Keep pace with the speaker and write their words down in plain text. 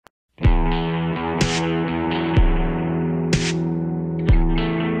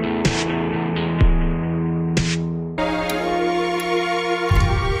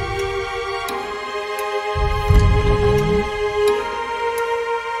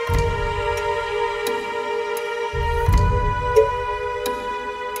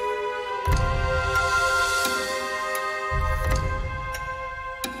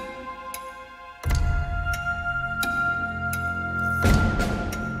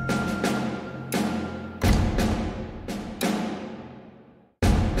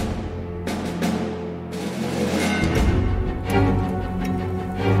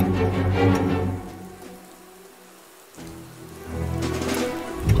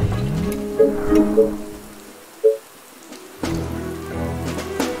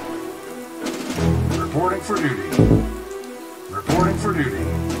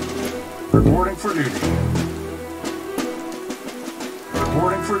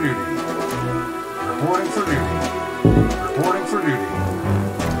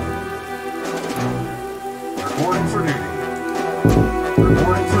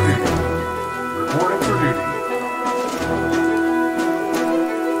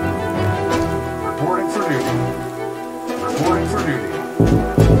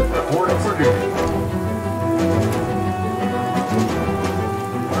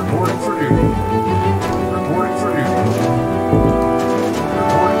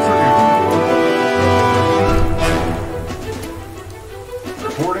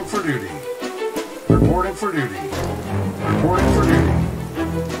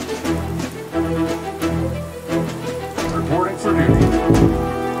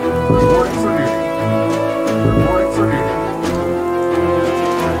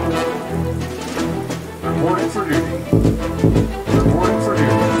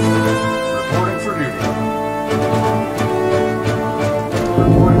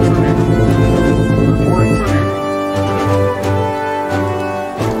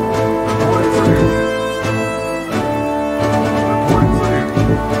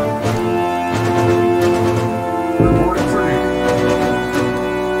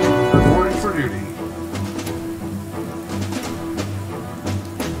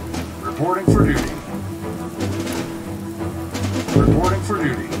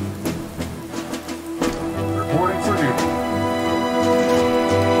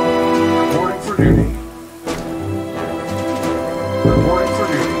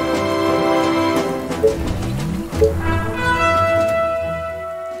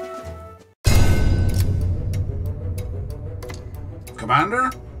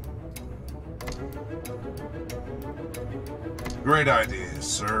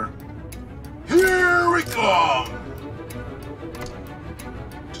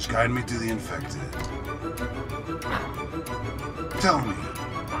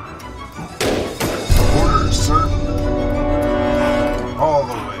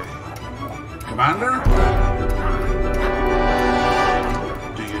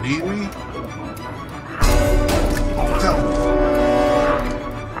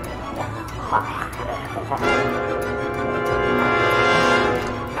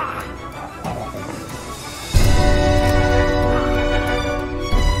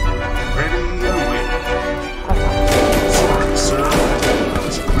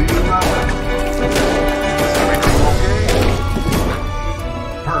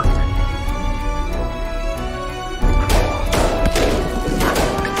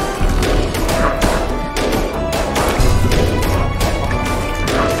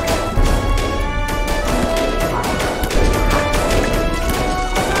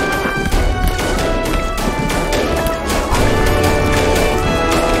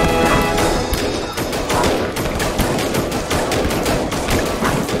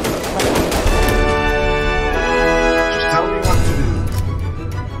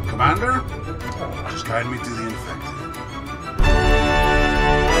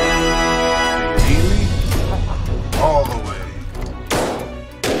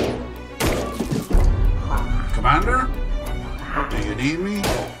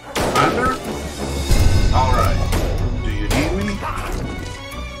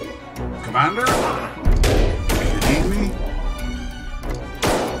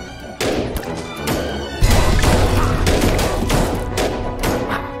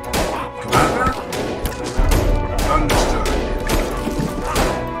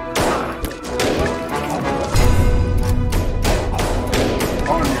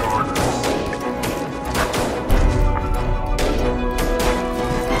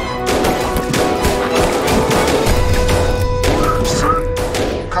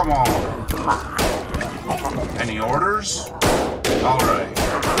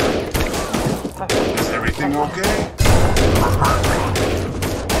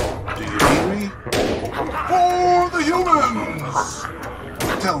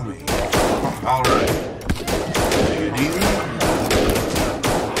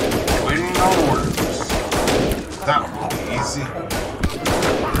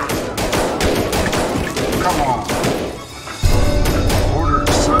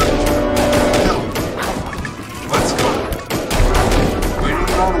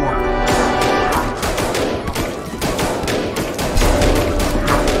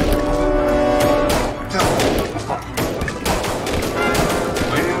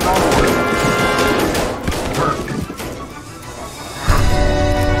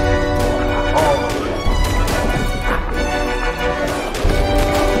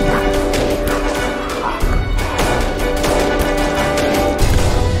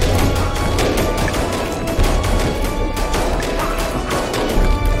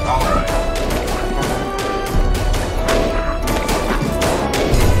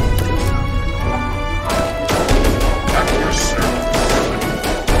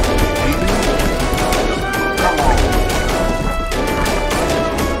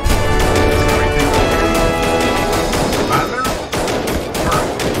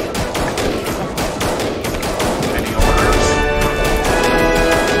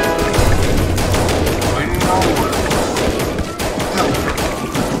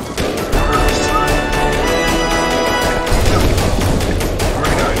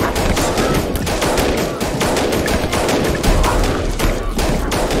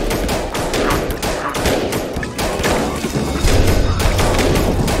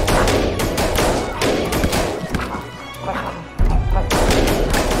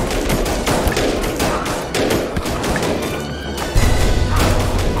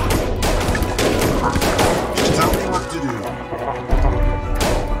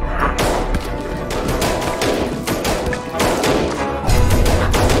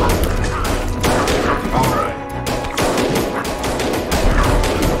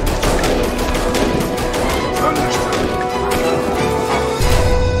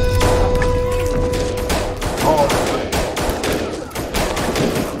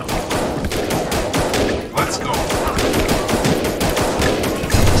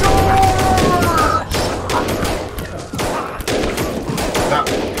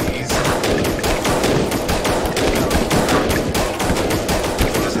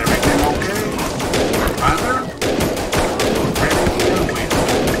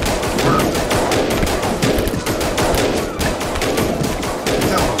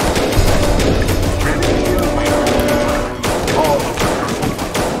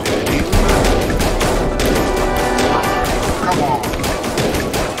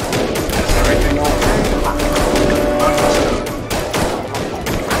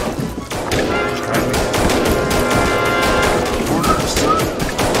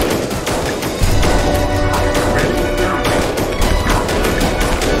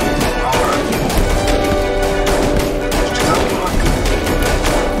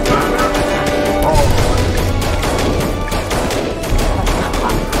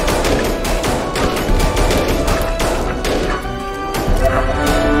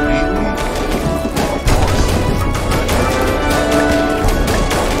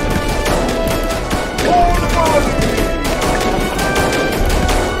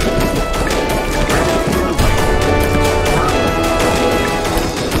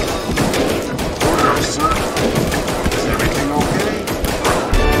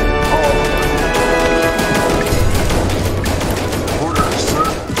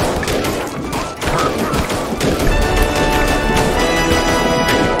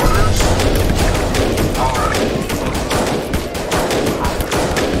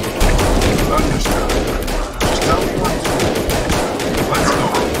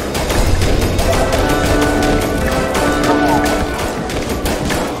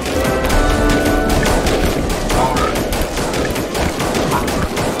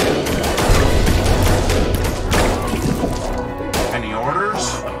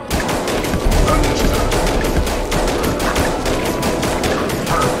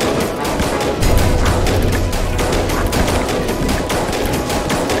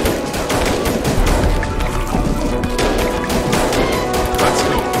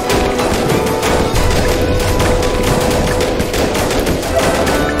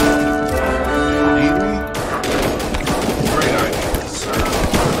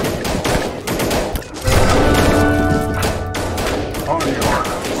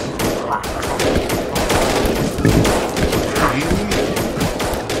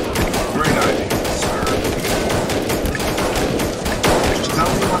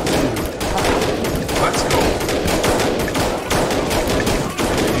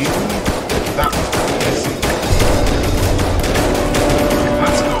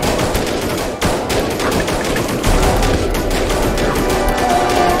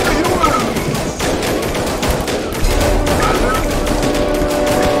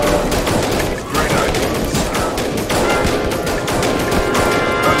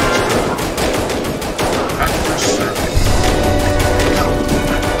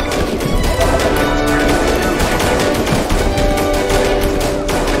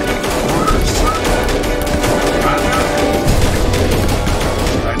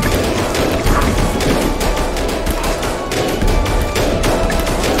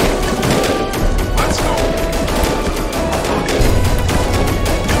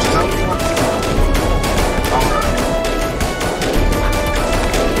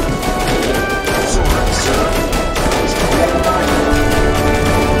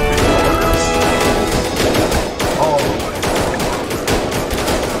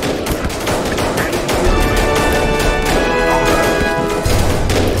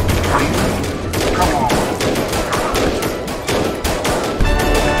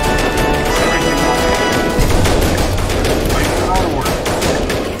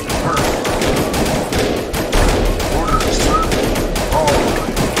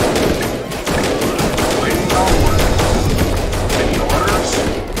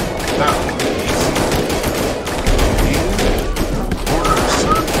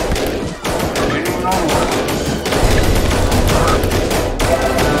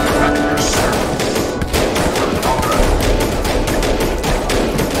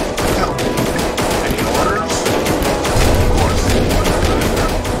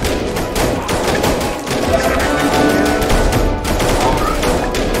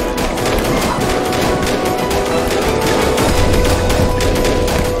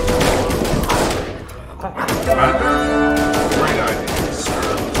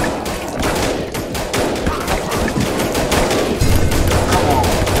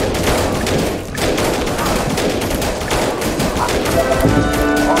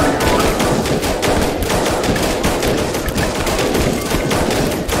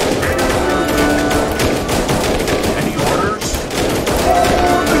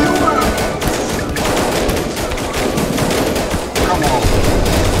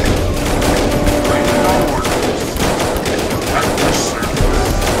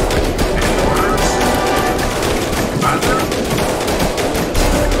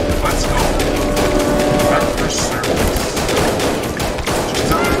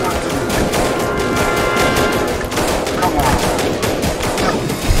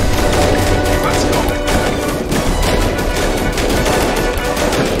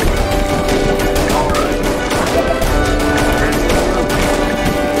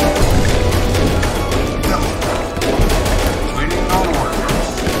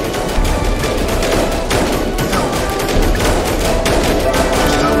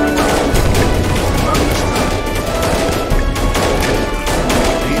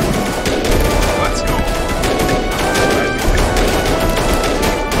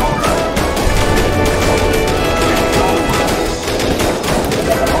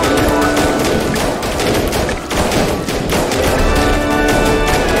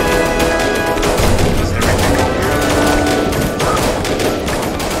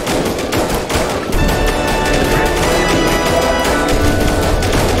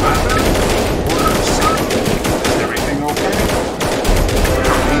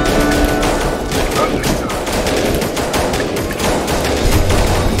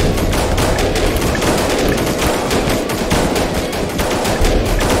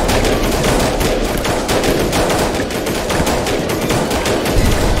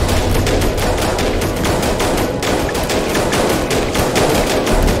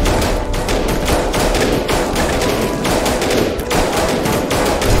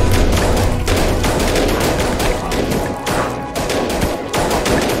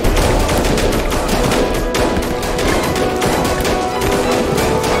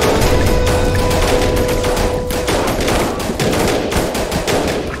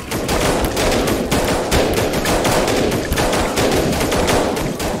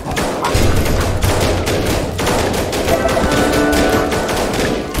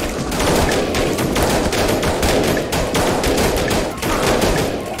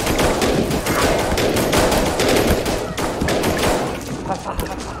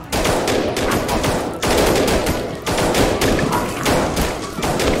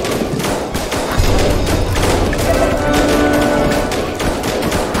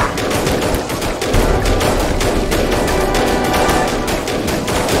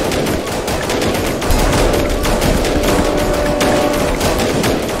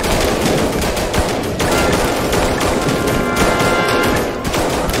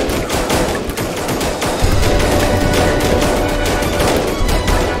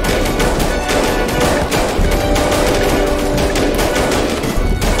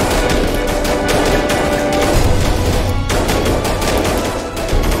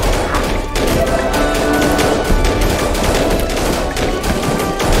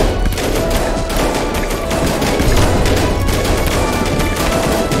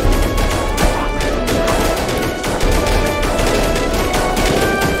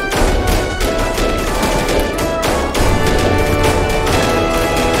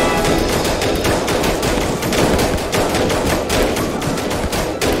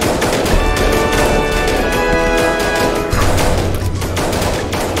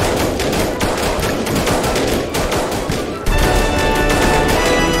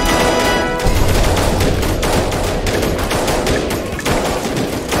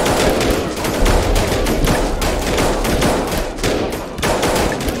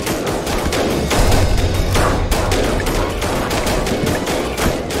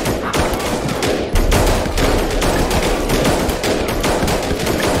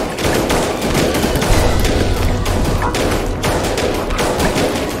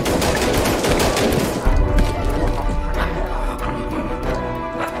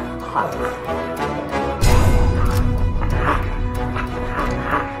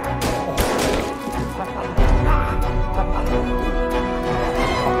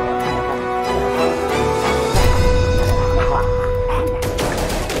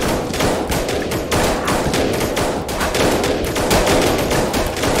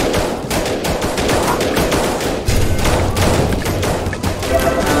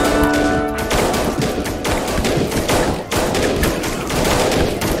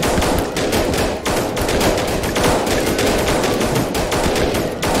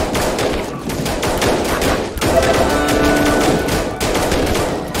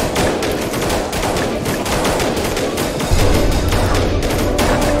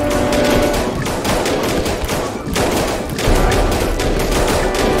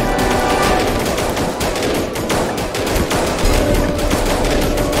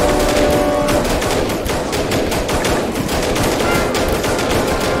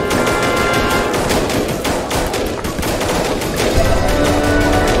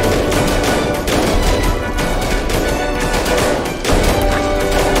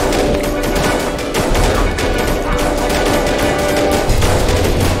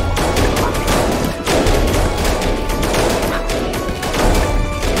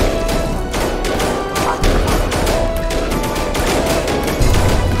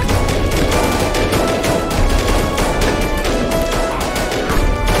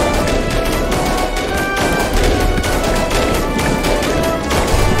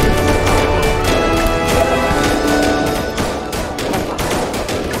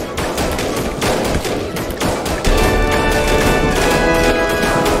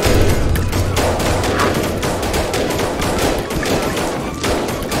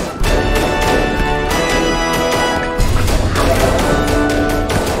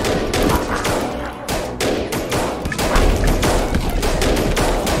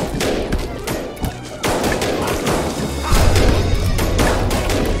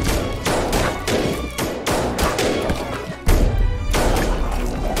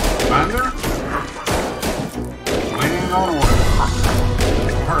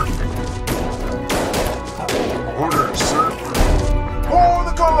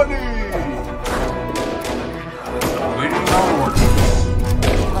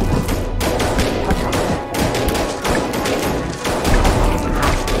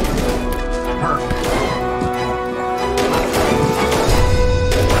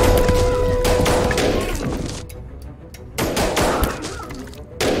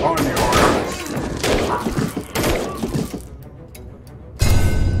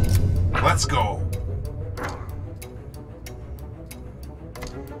Let's go.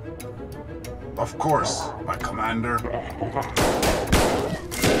 Of course, my commander.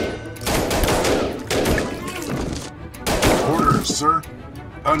 Orders, sir.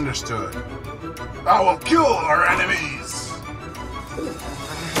 Understood. I will kill our enemies.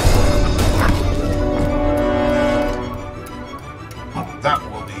 That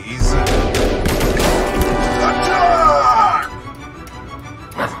will be easy. Attack!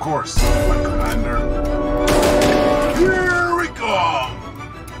 Of course, my commander. Here we come!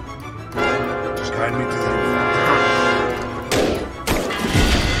 Just guide me to the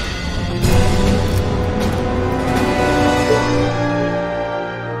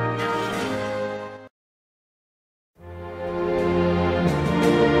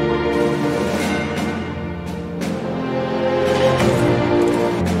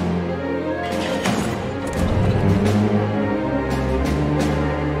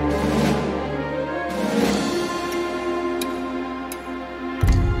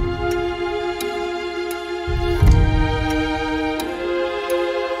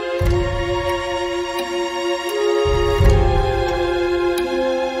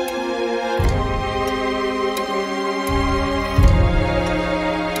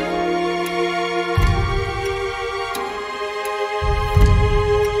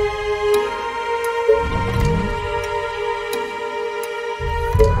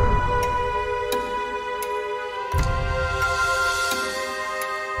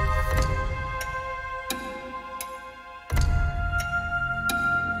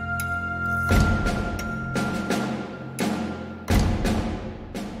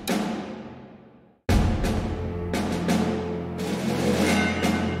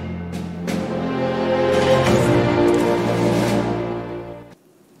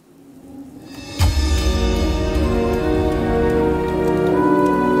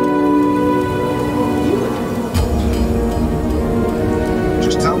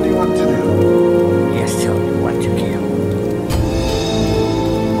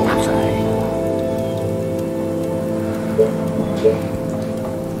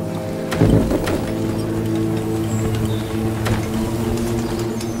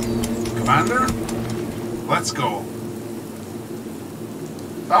Commander, let's go.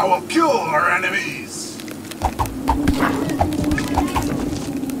 I will kill our enemies.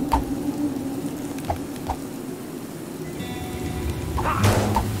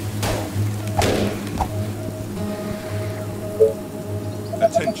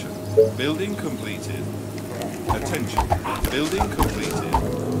 Attention, building completed. Attention, building completed.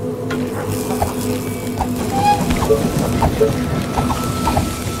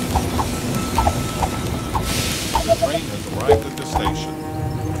 The train has arrived at the station.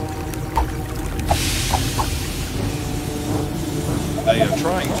 They are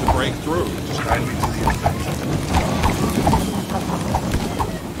trying to break through. Just guide me to the infected.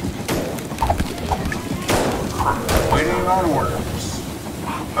 Waiting on orders.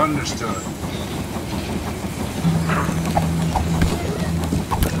 Understood.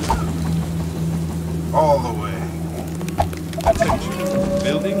 All the way. Attention,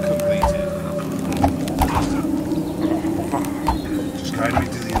 building completed. Just guide me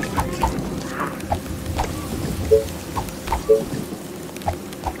to the infected.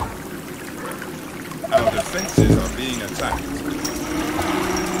 Our defenses are being attacked.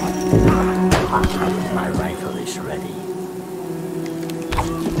 My rifle is ready.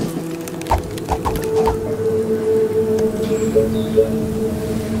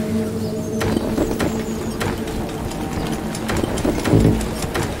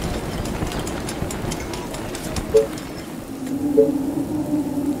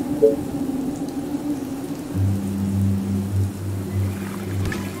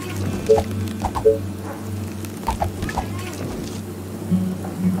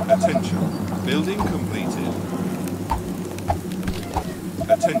 Attention, building completed.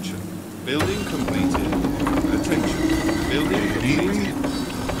 Attention, building completed. Attention, building completed.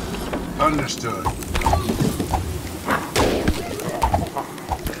 Understood.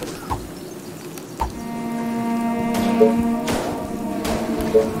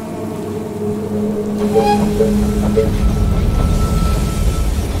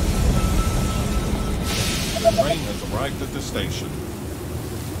 The train has arrived at the station.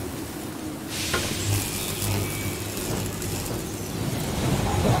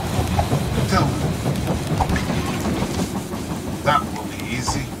 Tell me. That will be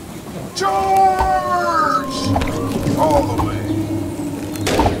easy. Charge! All the way.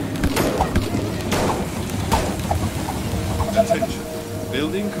 Attention,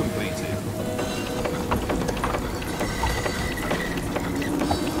 building completed.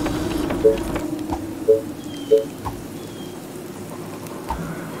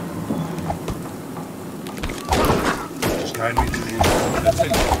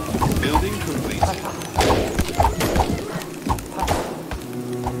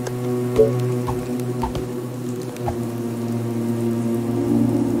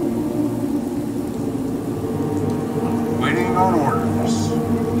 Waiting on orders.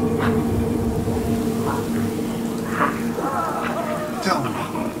 Tell me.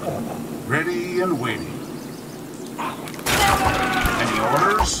 Ready and waiting. Any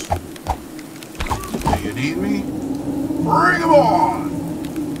orders? Do you need me? Bring 'em on!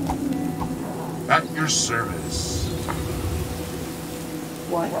 At your service.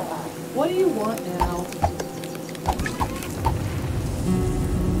 What? What do you want now?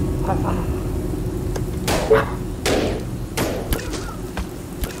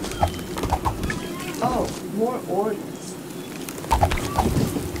 Oh, more orders.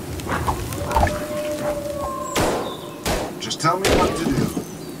 Just tell me what to do.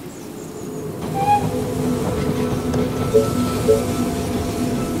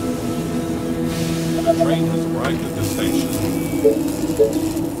 The train has arrived at the station.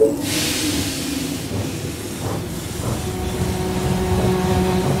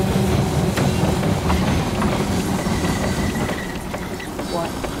 What?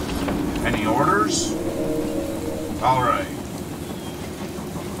 Any orders? All right.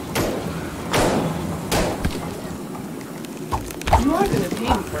 You are going to pay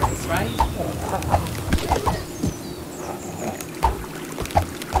me for this, right?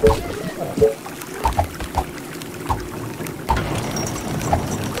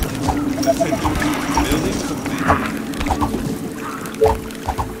 Building complete.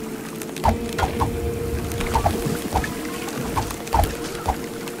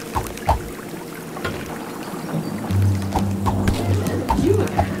 You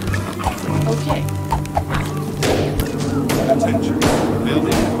again. Okay. Attention.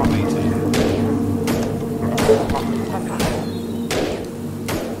 Building completed.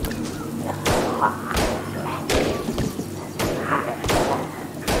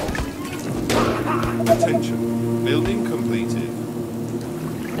 Attention. Building completed.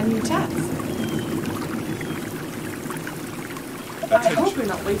 A new task. I hope you're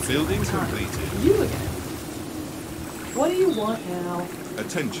not wasting Building time. completed. You again. What do you want now?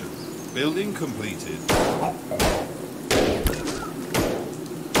 Attention. Building completed.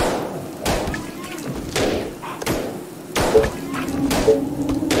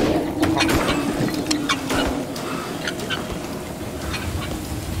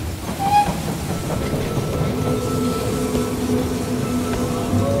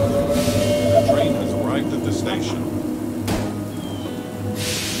 The train has arrived at the station.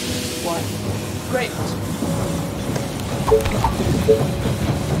 What? Great.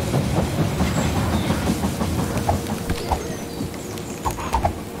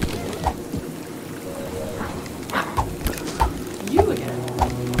 You again.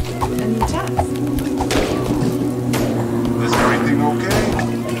 A new task. Is everything okay?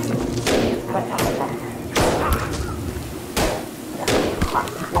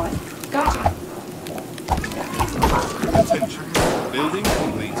 What? Gotcha. Attention. Building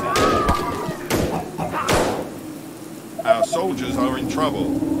completed. Our soldiers are in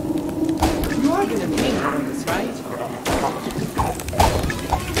trouble. You are going to pay me for this, right?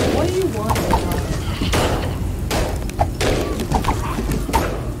 What do you want now?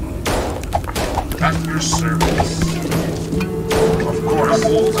 At your service. Of course,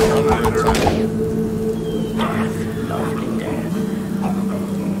 Walls are under attack. Lovely death.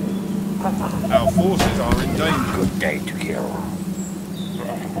 Our forces are in danger. Good day to kill.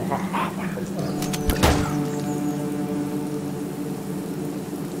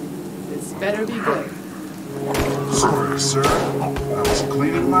 This better be good. sorry, sir. I was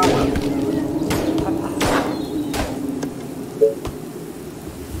cleaning my weapon.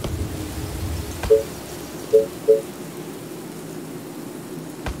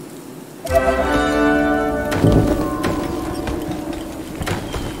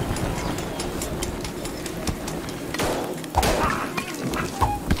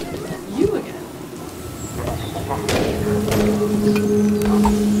 You again.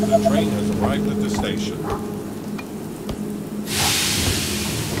 The train has arrived at the station.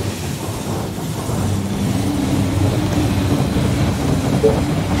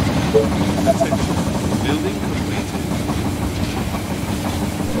 Attention. Building completed.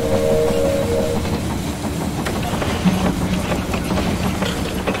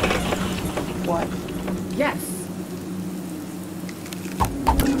 What? Yes.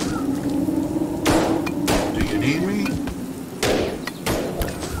 Do you need me?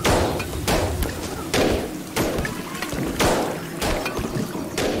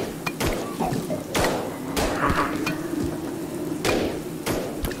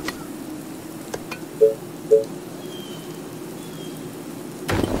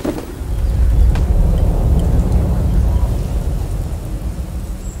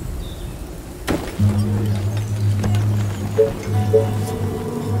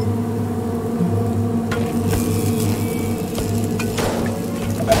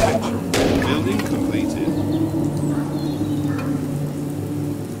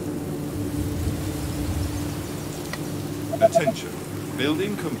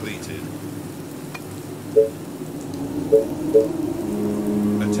 Building completed.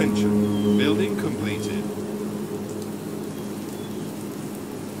 Attention. Building completed.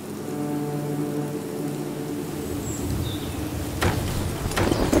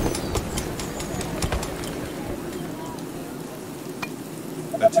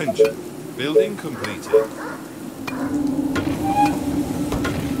 Attention. Building completed.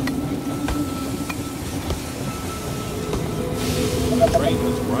 The train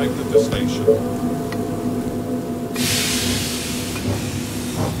has arrived at the station.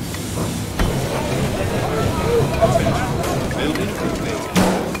 Attention. Building completed.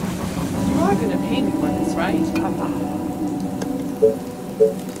 You are going to pay me for this, right?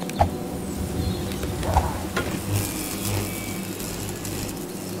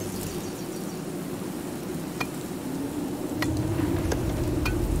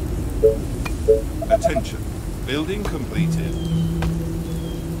 Attention. Building completed.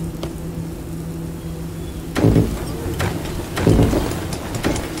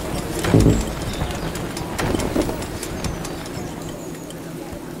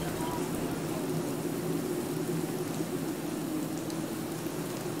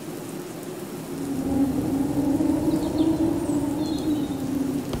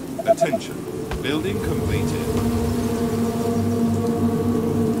 Attention. Building completed.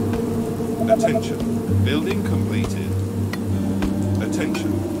 Attention. Building completed.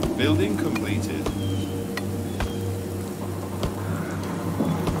 Attention. Building completed.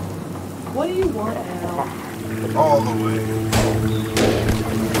 What do you want now? All the way.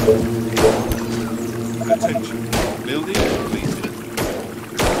 Attention. Building completed.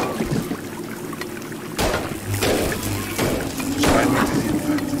 Slide me to the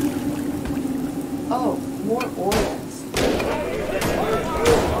infected. Oh, more organs.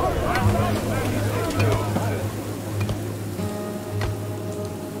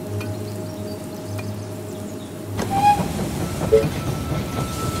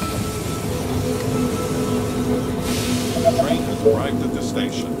 The train has arrived at the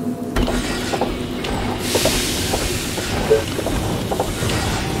station.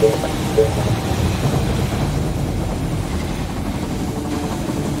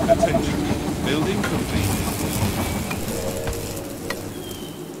 Attention. Building completed.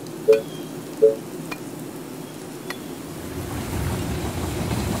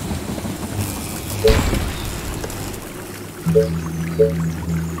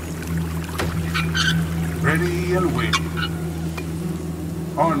 Ready and waiting.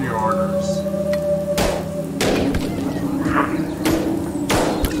 On your orders.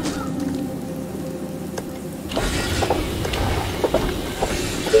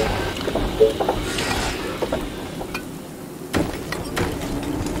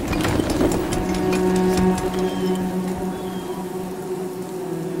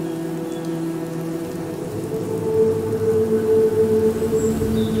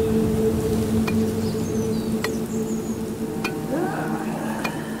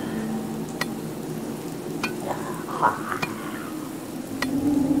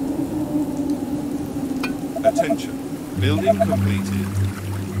 Attention. Building completed.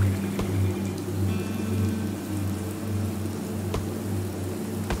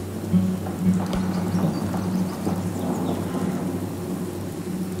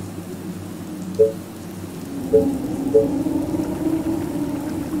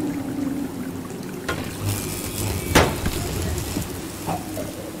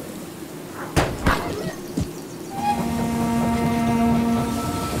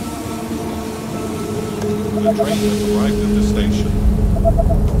 The train has arrived at the station.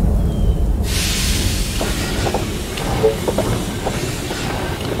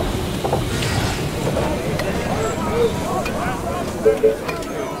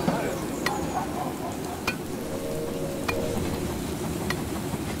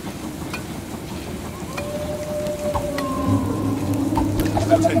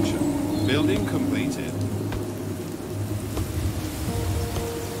 Attention. Building completed.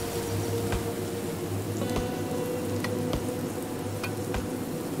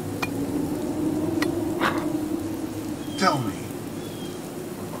 Tell me.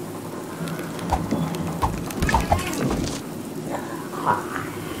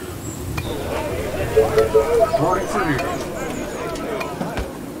 Reporting for duty.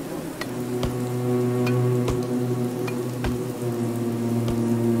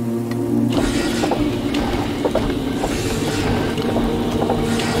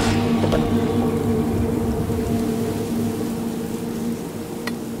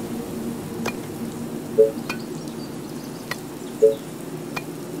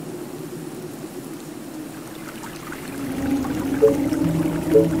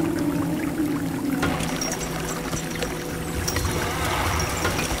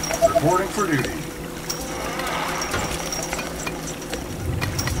 Reporting for duty.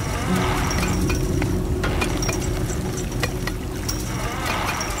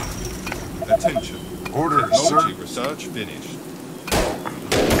 Attention. Orders, Technology sir. research finished.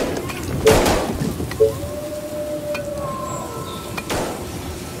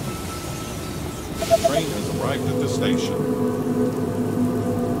 The train has arrived at the station.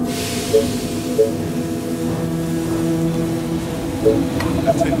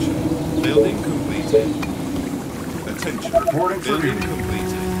 Attention. Building completed. Attention. Reporting for Building duty.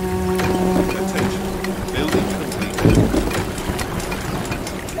 completed. Attention. Building completed.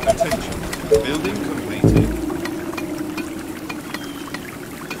 Attention. Building completed.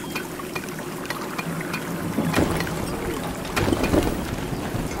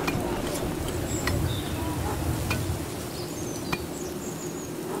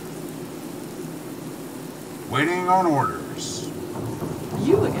 Waiting on orders.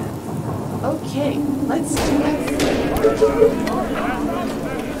 You again. Okay, let's do this.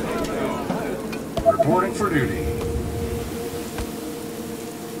 Reporting for duty.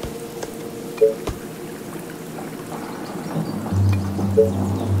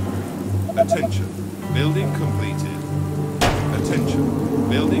 Attention. Building completed. Attention.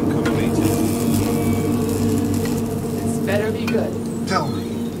 Building completed. This better be good. Tell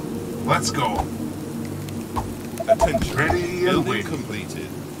me. Let's go. Attention. Ready and Building waiting. completed.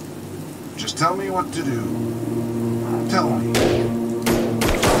 Just tell me what to do. Tell me.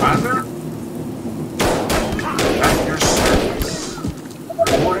 Commander? At your service.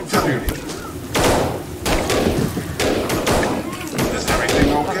 Reporting for duty. Is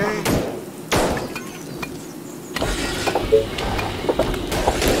everything okay?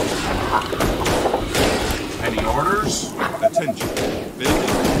 Any orders? Attention. Building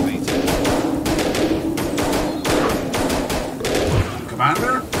completed.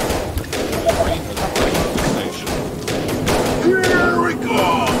 Commander? The train has arrived at the station. Here we go!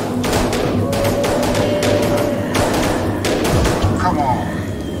 Come on.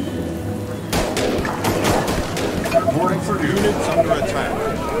 Reporting for duty. Units under attack.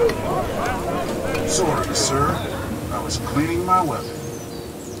 Sorry, sir. I was cleaning my weapon.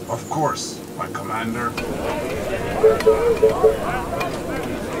 Of course, my commander.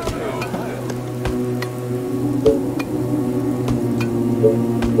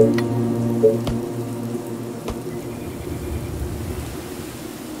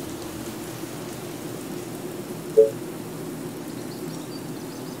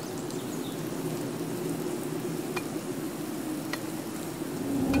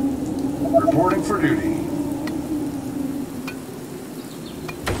 Reporting for duty.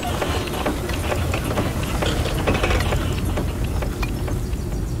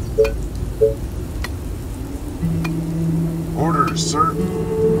 Orders, sir.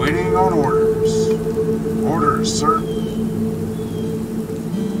 Waiting on orders. Orders, sir.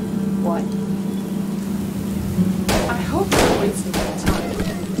 What? I hope you're wasting my time.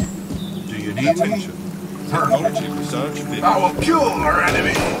 Do you need me? Attention. Technology research finished. I will kill our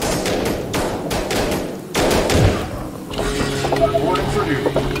enemies. Reporting for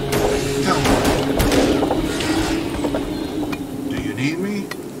duty. Tell me. Do you need me?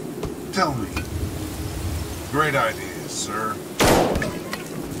 Tell me. Great ideas, sir.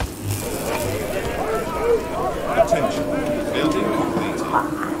 Attention. Building completed.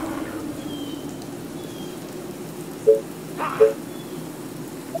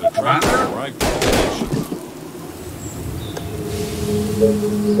 The train has Commander? arrived at the station.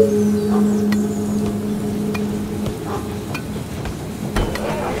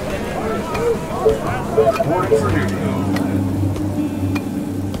 Reporting for duty.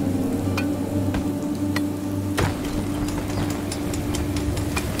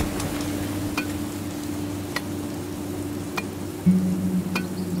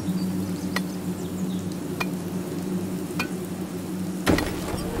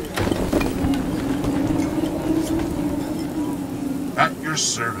 At your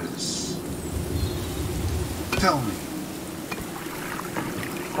service. Tell me.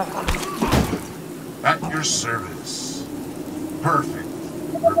 At your service. Perfect.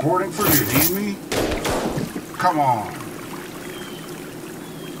 Reporting for you. Need me? Come on.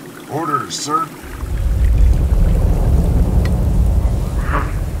 Orders, sir.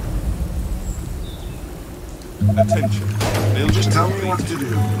 Attention. Building Just tell me what completed. to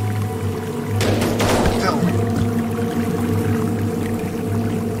do. Tell me.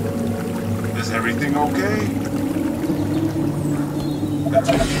 Is everything okay?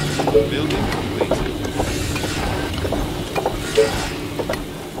 Attention. Building completed.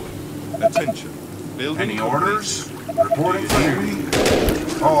 Attention. Building Any completed. orders? Reporting for duty.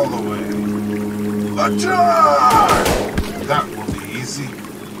 All the way. Attack! That will be easy.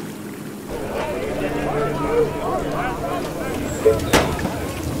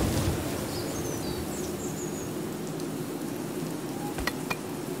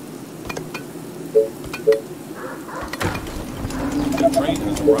 The train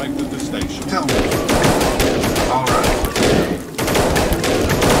has arrived at the station. Tell me. All right.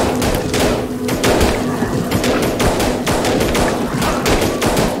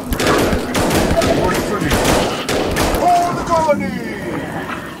 Reporting for duty. For the colony!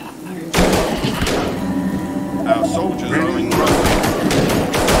 Our soldiers are in trouble.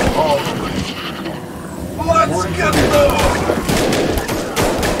 All the way. Let's get those!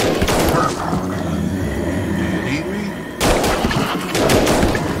 Perfect. Do you need me?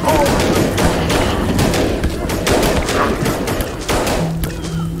 All the way.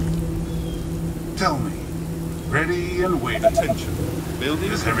 Tell me. Ready and waiting. Attention.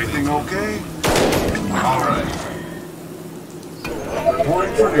 Building Is everything complete. okay? All right.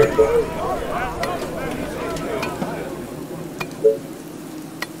 Reporting for duty.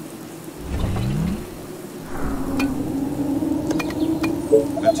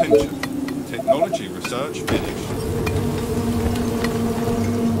 Attention. Technology research finished.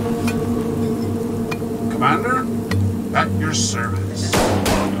 Commander, at your service.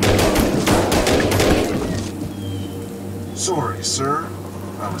 Sorry, sir.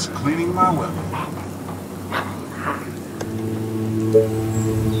 I was cleaning my weapon.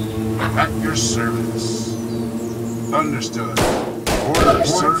 At your service. Understood.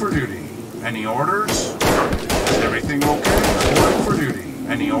 Orders, sir. For duty. Any orders? Is everything okay? Reporting for duty.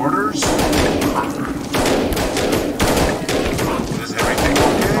 Any orders? Is everything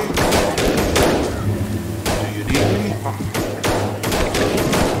okay? Do you need me?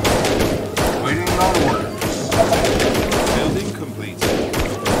 Waiting on orders. Building completed.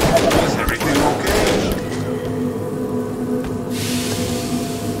 Is everything okay?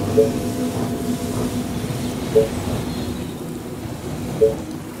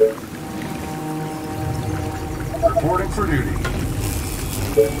 Reporting for duty.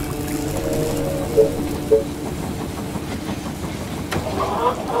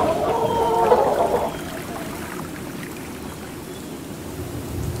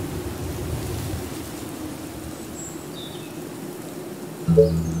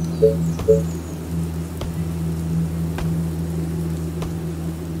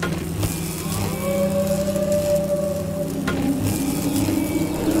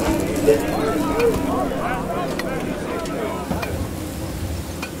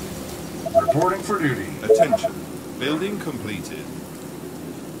 Reporting for duty. Attention. Building completed.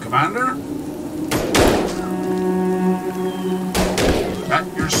 Commander? At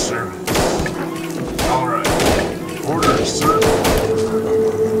your service. All right. Orders, sir.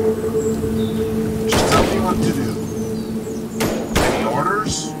 Just tell me what to do. Any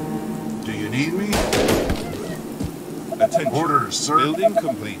orders? Do you need me? Attention. Orders, sir. Building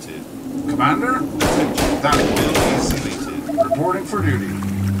completed. Commander? Attention. That will be Building easy. completed. Reporting for duty.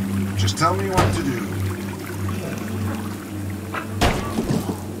 Just tell me what to do.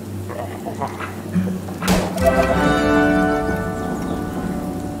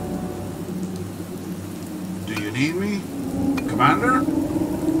 Do you need me? Commander?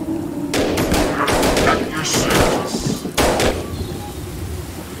 At your service.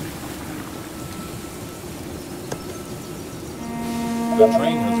 The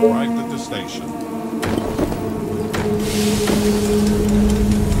train has arrived at the station.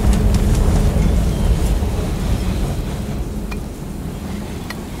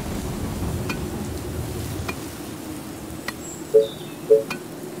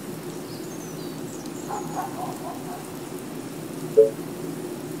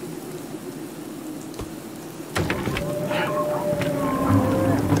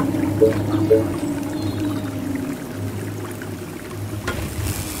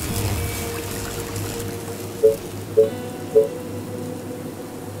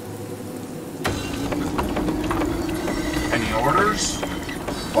 Any orders?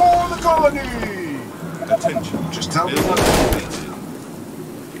 For the colony! Attention. Just tell me Building what to do. completed.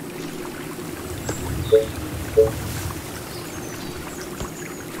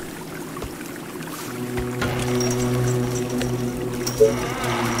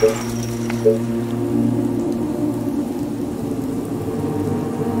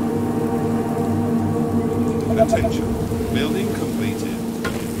 Attention. Building completed.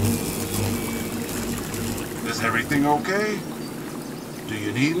 Is everything okay? Do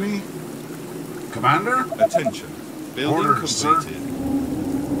you need me? Commander? Attention. Building Orders, sir. completed.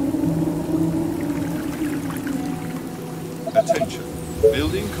 Attention.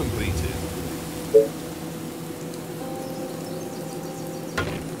 Building completed.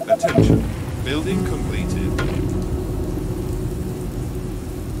 Attention. Building completed.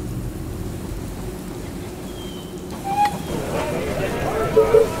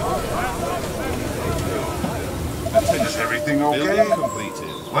 Attention. Is everything okay? Building completed.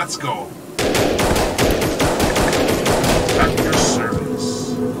 Let's go. At your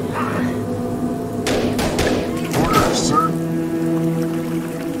service. Orders, sir.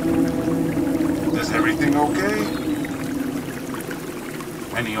 Is everything okay?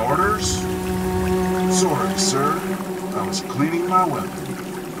 Any orders? Sorry, sir. I was cleaning my weapon.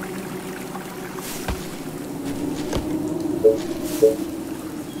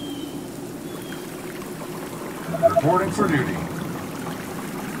 Reporting for duty.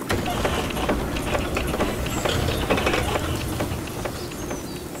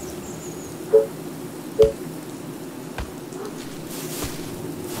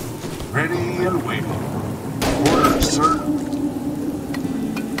 Ready and waiting. Orders, sir.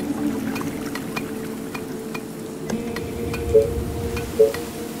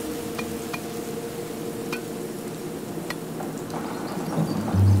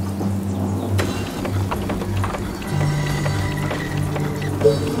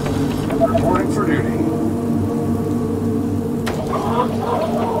 Reporting for duty.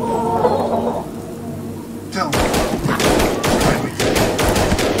 Tell me.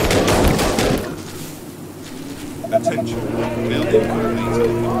 Attention. Building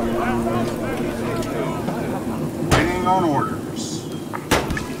completed. Waiting on orders.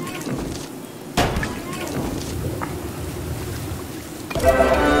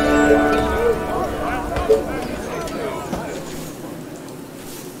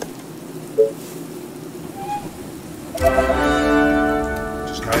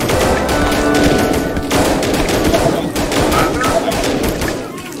 Just kind of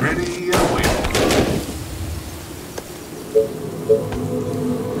ready and waiting.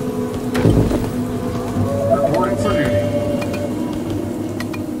 Reporting for duty.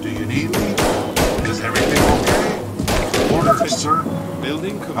 Do you need me? Is everything okay? Orders, sir.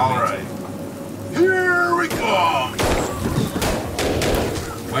 Building completed. All right. Here we go.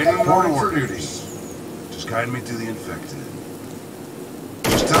 Waiting on orders. Just guide me to the infected.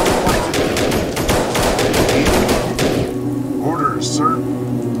 Just tell me what to do. Orders, sir.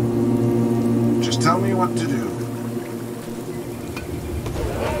 Just tell me what to do.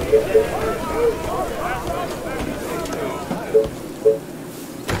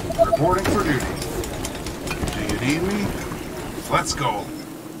 Reporting for duty. Do you need me? Let's go.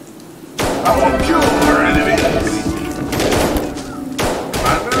 I will kill our enemies.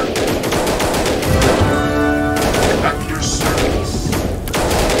 Commander? At your service.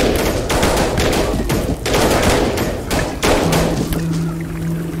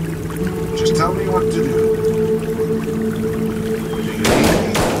 Just tell me what to do. Do you need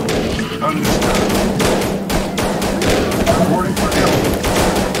me? Understood. Reporting for duty.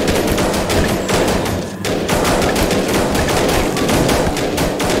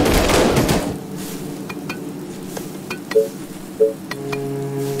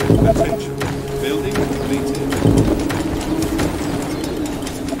 Attention. Building completed.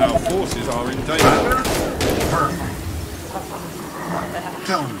 Our forces are in danger. Commander? Perfect.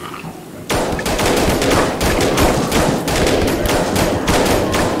 Tell me.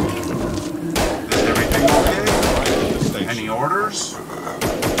 Is everything okay? Any orders?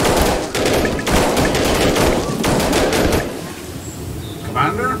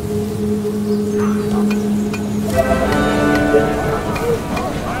 Commander?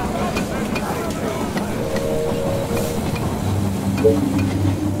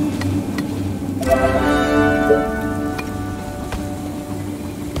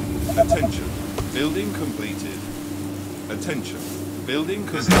 Attention. Building completed. Attention. Building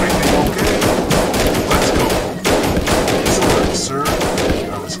Is completed. everything okay? Let's go. Sorry, sir.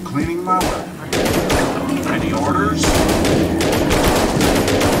 I was cleaning my weapon. Any orders?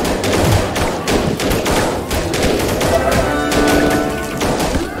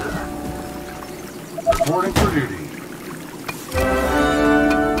 Reporting for duty.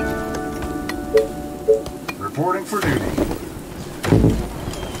 Reporting for duty.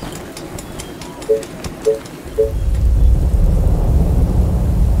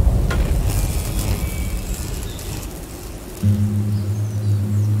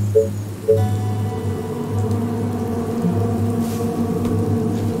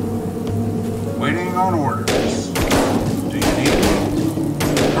 Waiting on orders. Do you need me?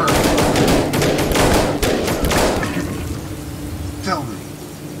 Perfect. Tell me.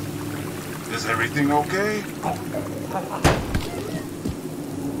 Is everything okay?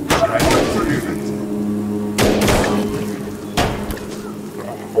 Reporting for duty.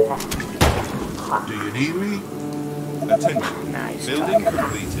 Do you need me? Attention. Nice Building target.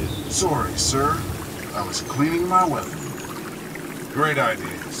 completed. Sorry, sir. I was cleaning my weapon. Great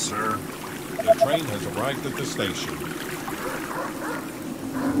idea, sir. The train has arrived at the station.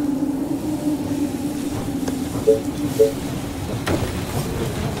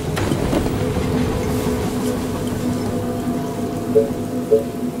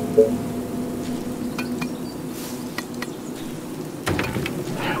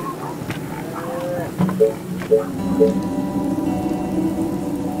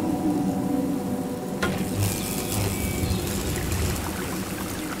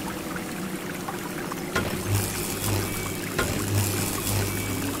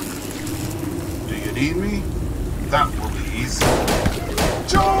 Do you need me? That will be easy.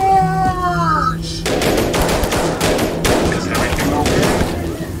 George! Is everything okay?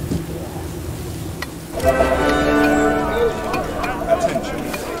 Attention.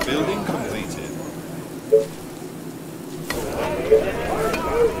 Building completed.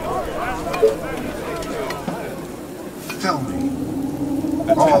 Tell me.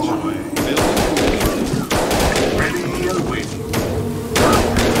 All the Attention. way. Building completed. Ready and waiting.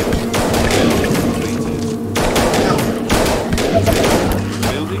 Building completed. Tell me.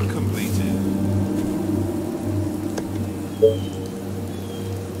 Building completed.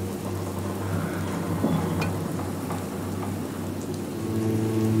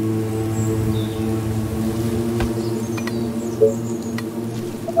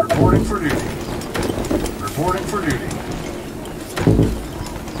 Reporting for duty. Reporting for duty.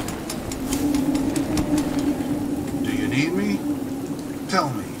 Do you need me? Tell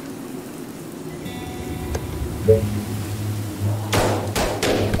me.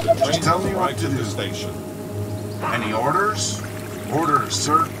 The train Just tell has me what arrived to at the do. station. Any orders? Orders,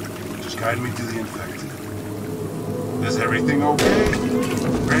 sir. Just guide me to the infected. Is everything okay?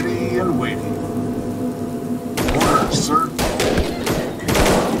 Ready and waiting. Orders, sir.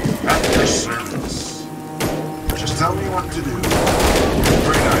 At your service. Just tell me what to do.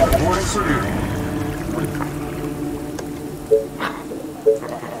 Great eye, reporting for duty.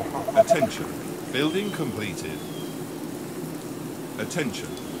 Attention. Building completed. Attention.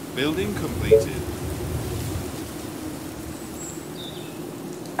 Building completed.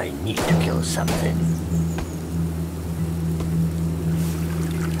 I need to kill something.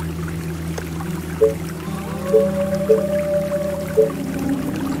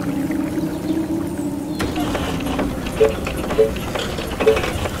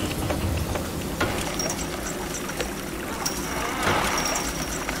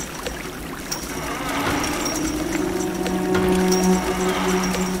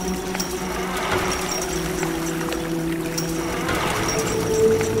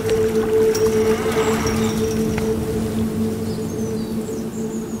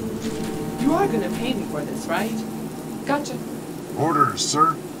 You are gonna pay me for this, right? Gotcha. Orders,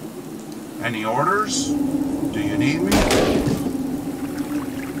 sir. Any orders? Do you need me?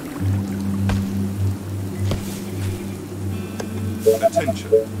 Attention.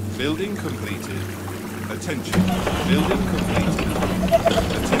 Building completed. Attention. Building completed.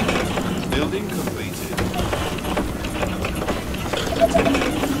 Attention. Building completed.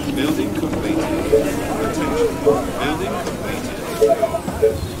 Attention. Building completed. Attention. Building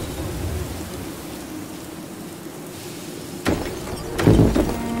completed.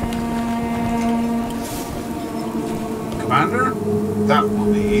 Commander? That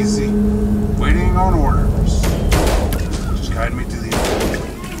will be easy. Waiting on orders. Just guide me to the infected.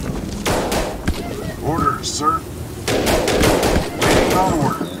 Orders, sir. Waiting on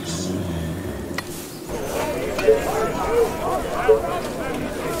orders.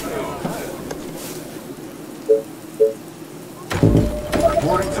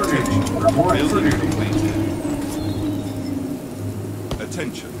 Reporting for duty. Reporting for Building duty. completed.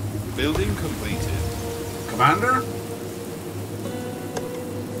 Attention. Building completed. Commander?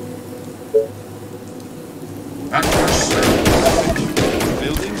 At your service.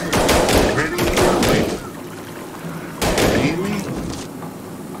 Building completed. Ready and waiting. Need me?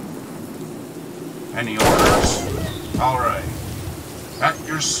 Any orders? All right. At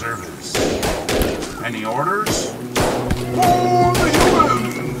your service. Any orders? For the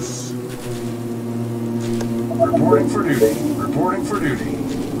humans! Reporting for duty. Reporting for duty.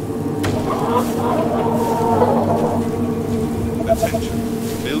 Attention.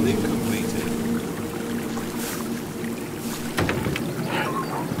 Building completed.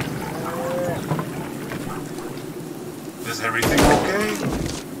 Is everything okay?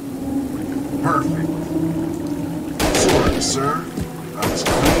 Perfect. Sorry, sir. I was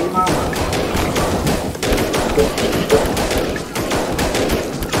cleaning my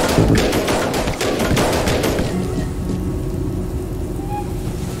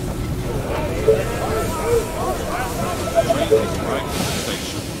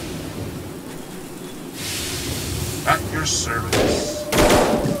your service.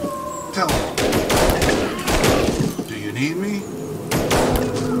 Tell me. Do you need me?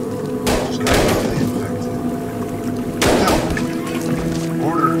 Just guide me to the infected. Tell me.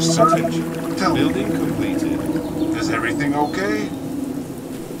 Orders, sir. Attention. Tell me. Building completed. Is everything okay?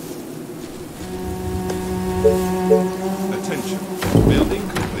 Attention. Building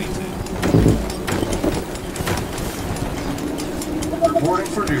completed. Reporting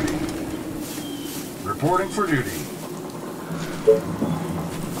for duty. Reporting for duty.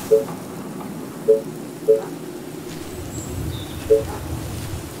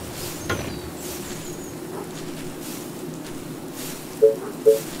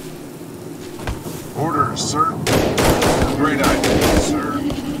 Orders, sir. Great idea, sir.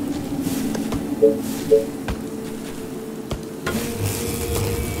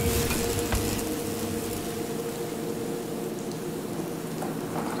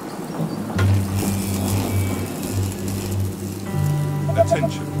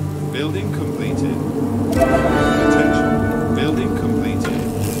 Attention. Building completed. Attention. Building completed.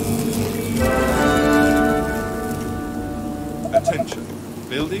 Attention.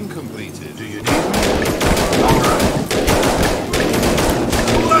 Building completed. Do you need me? All right.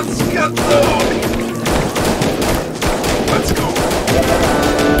 Let's get going. Let's go.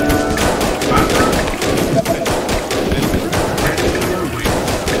 Commander, ready and waiting.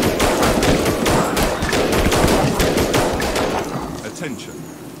 Attention.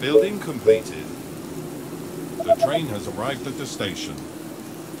 Building completed. The train has arrived at the station.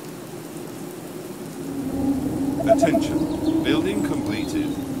 Attention. Building completed.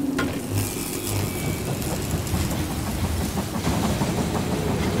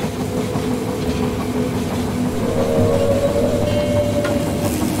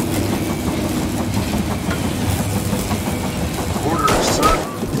 Orders, sir.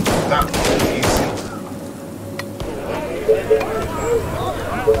 That was easy.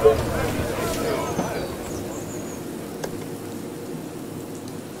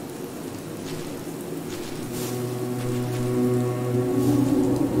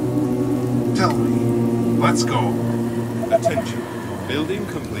 Tell me. Let's go. Attention. Building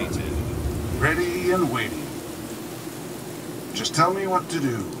completed. Ready and waiting. Just tell me what to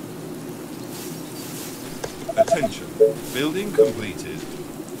do. Attention. Building completed.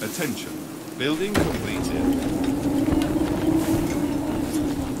 Attention. Building completed.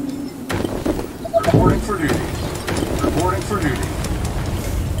 Reporting for duty. Reporting for duty.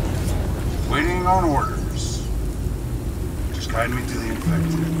 Waiting on orders. Just guide me to the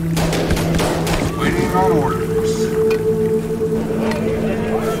infected. Waiting on orders.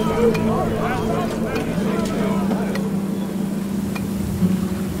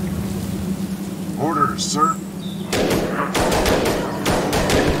 Orders, sir.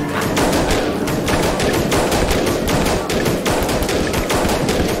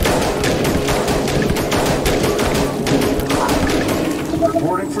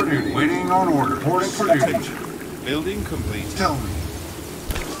 Reporting for duty. Waiting on order. Reporting for duty. Attention. Building completed. Tell me.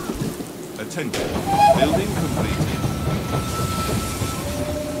 Attention. Building completed.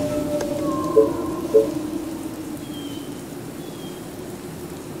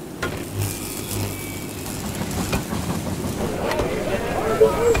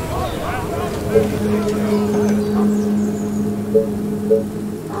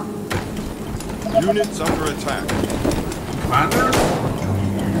 Units under attack. Commander?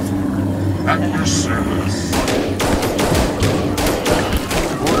 At your service.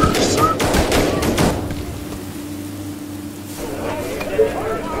 Orders, sir.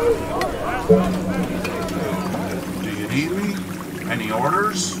 Do you need me? Any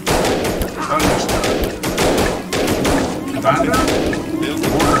orders? Understood. Commander?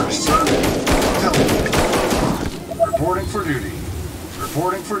 Orders, sir. Tell me. Reporting for duty.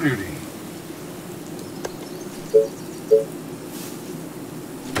 Reporting for duty.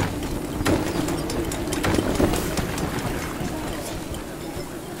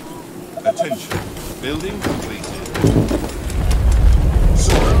 Attention. Building completed.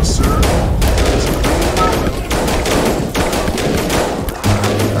 Sorry, sir. There's a clean island.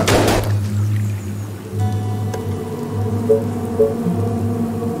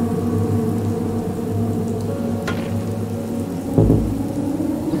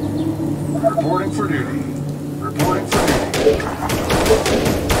 Reporting for duty. Reporting for duty.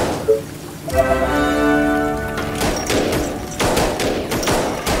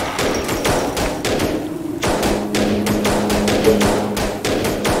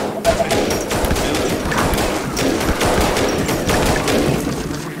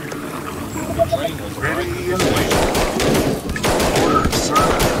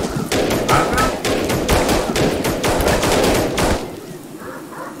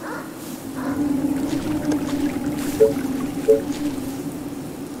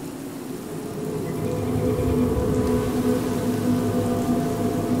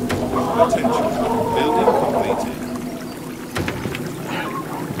 Attention. Building completed.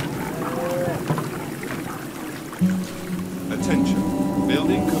 Attention.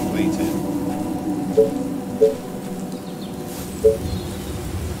 Building completed.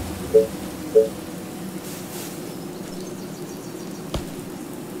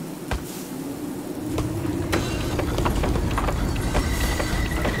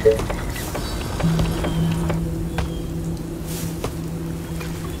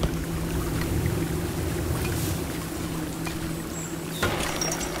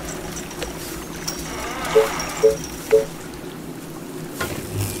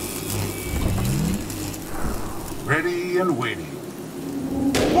 Ready and waiting.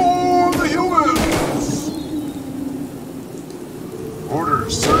 For the humans!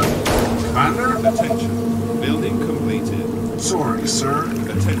 Orders, sir. Commander? Attention. Building completed. Sorry, sir.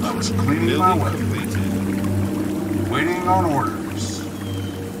 Attention. I was cleaning my Building way. completed. Waiting on orders.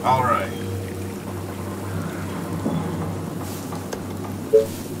 All right.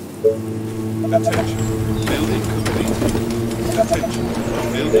 Attention. Building completed. Attention.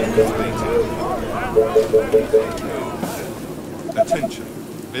 Building completed. Attention.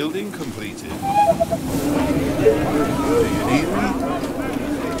 Building completed. Do you need me?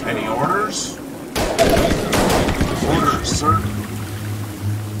 Any orders? Orders, sir.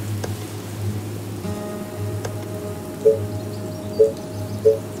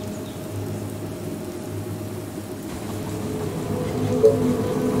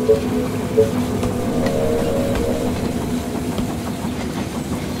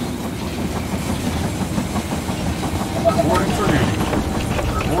 Reporting for duty.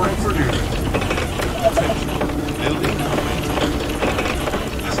 Reporting for duty. Attention. Building completed.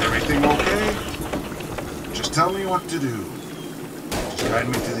 Is everything okay? Just tell me what to do. Just guide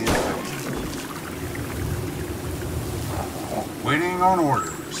me to the infected. Waiting on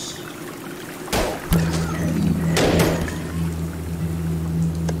orders.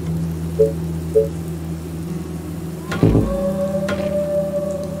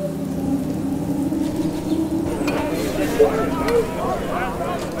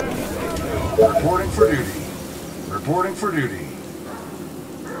 Reporting for duty. Reporting for duty.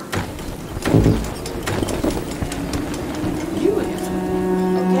 You again.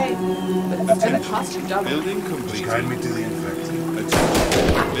 Okay, but it's gonna cost you double. Building Just completed. guide me to the infected.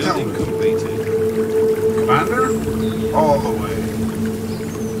 Attention. Building completed. Commander? All the way.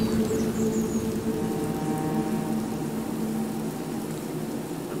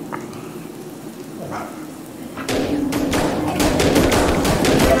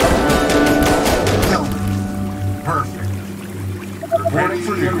 Tell me. Perfect. Reporting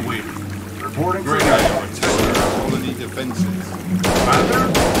for duty. Waiting. Reporting for Great duty. eye protector quality defenses.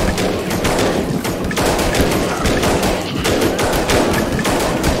 Commander?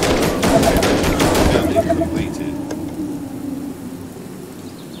 Building completed.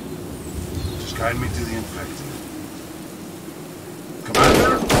 Just guide me to the infected.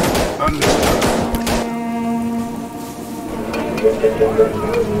 Commander? Understood.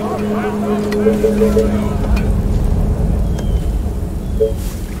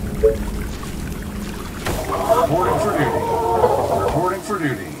 Reporting for duty. Reporting for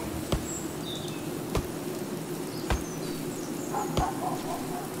duty.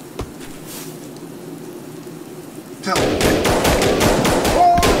 Tell me.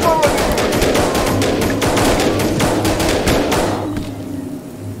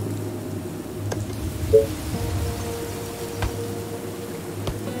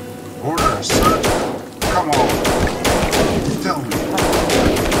 Orders, sir. Come on. Tell me.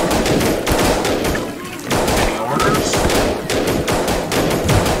 Any orders?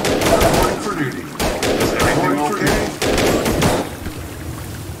 Reporting for duty. Is everything okay?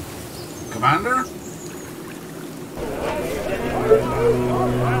 Commander?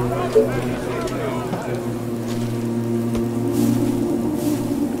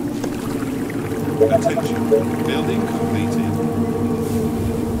 Attention. Building completed.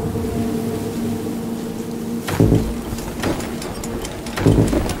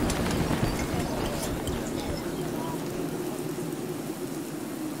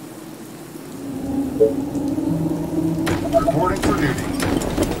 Reporting for duty.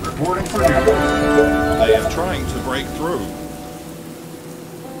 Reporting for duty. They are trying to break through.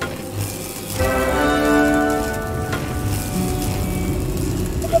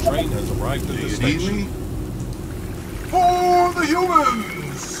 The train has arrived at Do the you need station. me? For the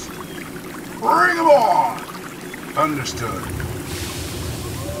humans! Bring them on! Understood.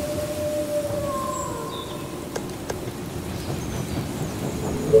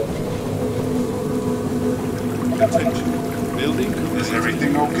 Attention. Building Is completed.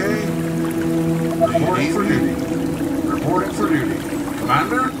 everything okay? Reporting for duty. Reporting for duty.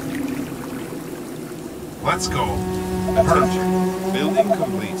 Commander? Let's go. Attention. Building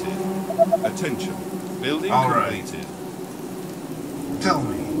completed. Attention. Building All right. completed. Tell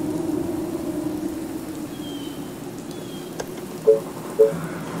me.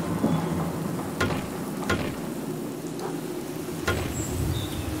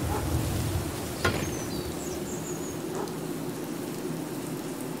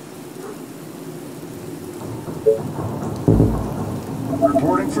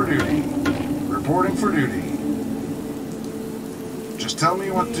 Reporting for duty. Reporting for duty. Just tell me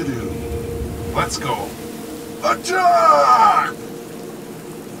what to do. Let's go. Attack!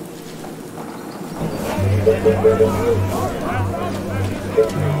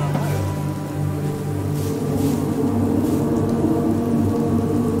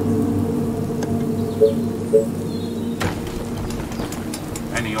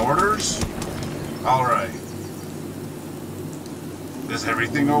 Any orders? All right. Is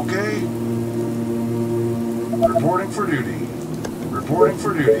everything okay? Reporting for duty. Reporting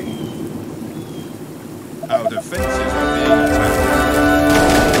for duty. Our defenses are being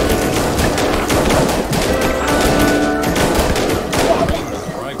attacked. Train has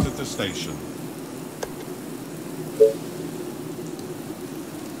arrived at the station.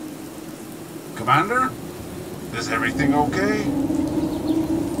 Commander? Is everything okay?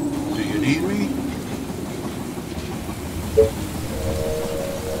 Do you need me?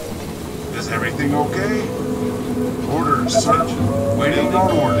 Is everything okay? Orders, sir. Waiting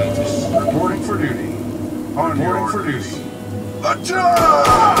on orders. Reporting for duty. On reporting for duty.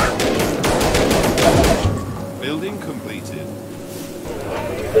 Attack! Building completed.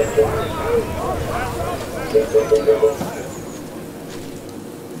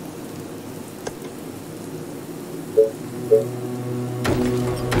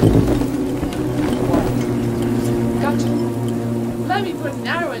 Gotcha. Let me put an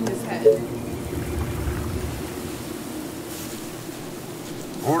arrow in his head.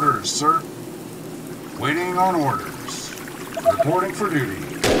 Orders, sir. Waiting on orders. Reporting for duty.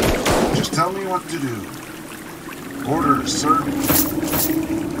 Just tell me what to do. Orders, sir.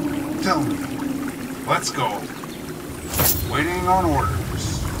 Tell me. Let's go. Waiting on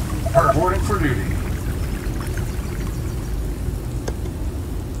orders. Reporting for duty.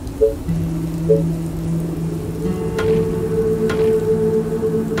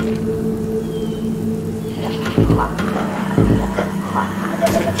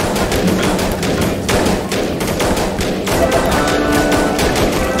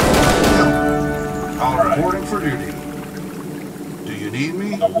 Reporting for duty. Do you need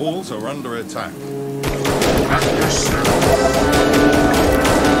me? The walls are under attack. At your service.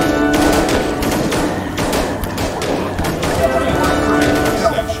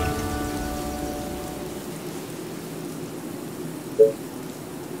 Station.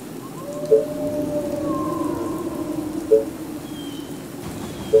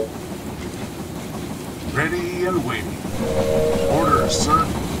 Ready and waiting. Orders, sir.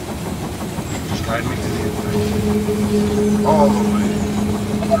 Just guide me to the infection. All the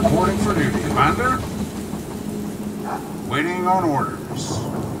way. Reporting for duty. Commander? Waiting on orders.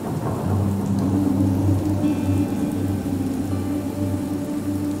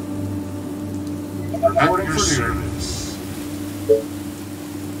 Reporting for service.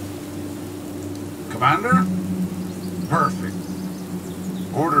 Commander? Perfect.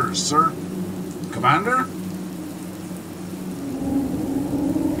 Orders, sir. Commander?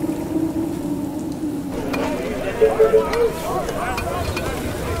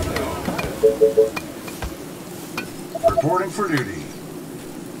 Reporting for duty.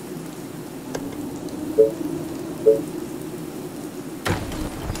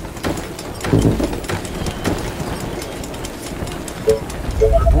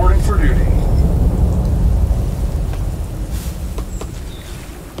 Reporting for duty.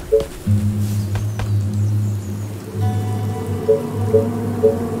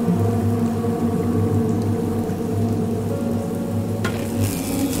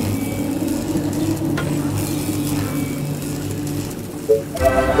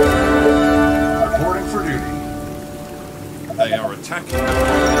 Reporting for duty. They are attacking the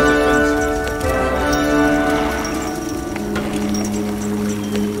defenses.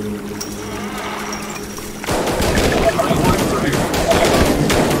 Reporting for duty.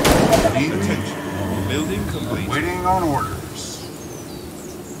 Need Attention. Building complete. waiting on orders.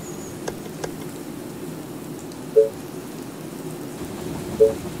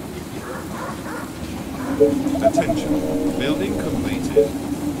 Attention. Building completed.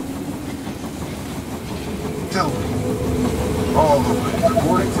 Tell me. All the way.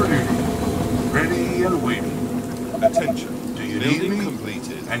 Reporting for duty. Ready and waiting. Attention. Do you need Building me?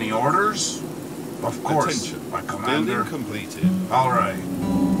 completed. Any orders? Of course, Attention. my commander. Building completed. All right.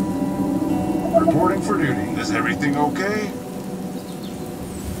 Reporting for duty. Is everything okay?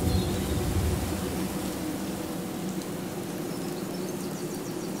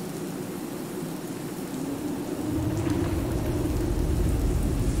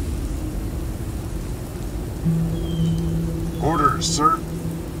 Orders, sir.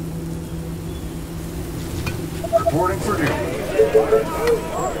 Reporting for duty.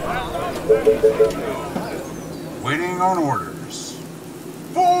 Waiting on orders.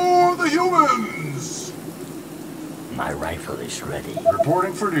 For the humans! My rifle is ready.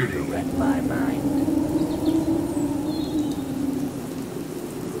 Reporting for duty. Read my mind.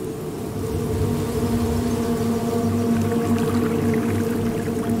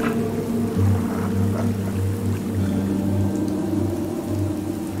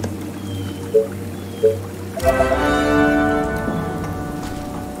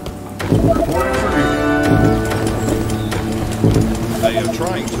 Reporting for duty. They are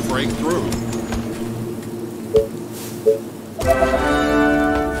trying to break through.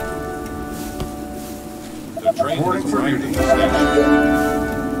 The train Reporting has for arrived duty. at the station.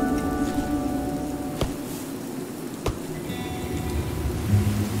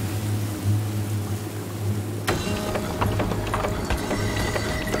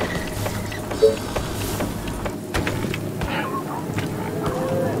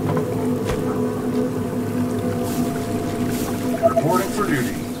 Reporting for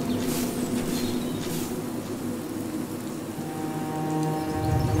duty.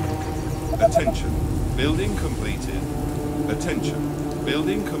 Attention. Building completed. Attention.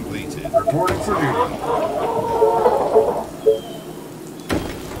 Building completed. Reporting for duty.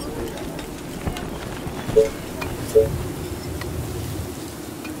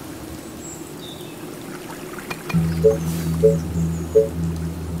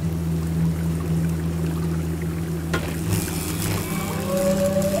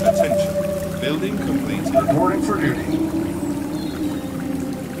 Attention. Building completed. Reporting for duty.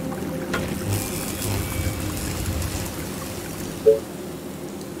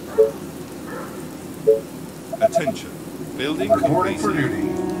 Attention. Building Reporting for completed.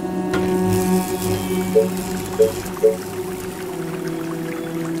 duty.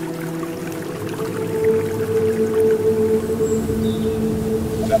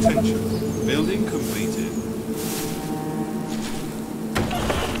 Attention. Building completed.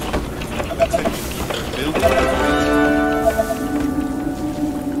 Attention. Building completed.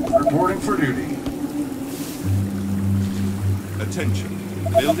 Reporting for duty. Attention.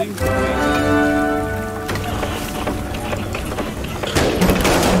 Building completed.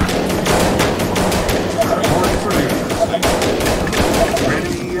 Reporting for duty. Station.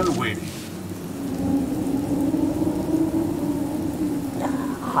 Ready and waiting.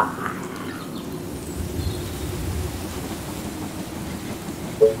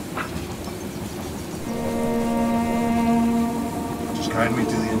 Just guide me to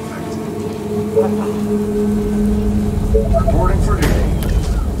the infected. Reporting for duty.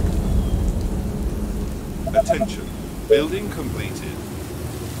 Attention. Building completed.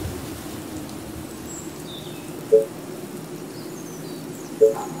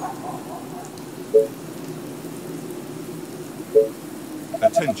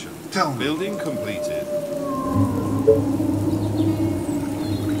 Attention. Tell me. Building completed.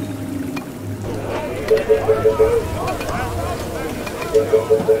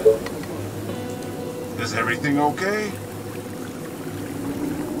 Is everything okay?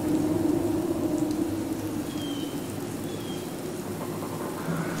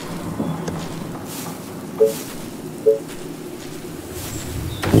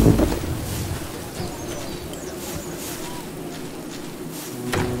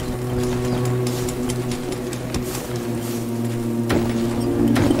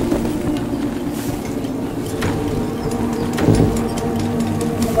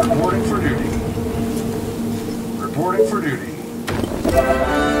 Reporting for duty. Reporting for duty.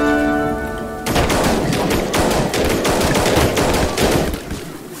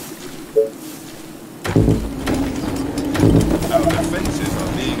 Our defenses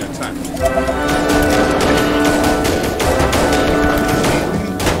are being attacked.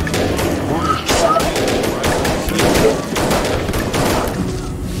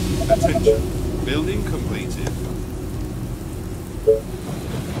 Attention. Building completed.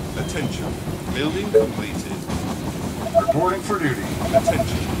 Attention. Building completed. Reporting for duty.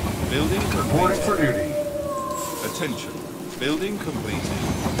 Attention. Building Reporting completed. for duty. Attention. Building completed.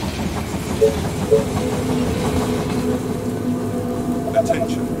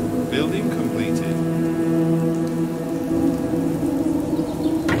 Attention. Building completed.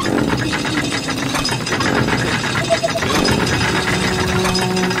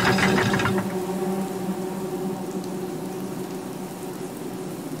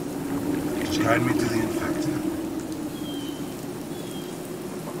 Just guide me to the infected.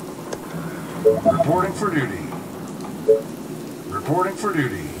 Reporting for duty. Reporting for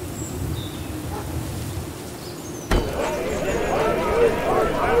duty.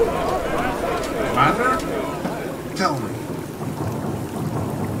 Commander? Tell me.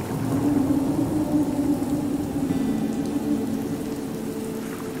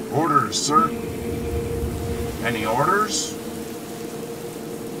 Orders, sir. Any orders?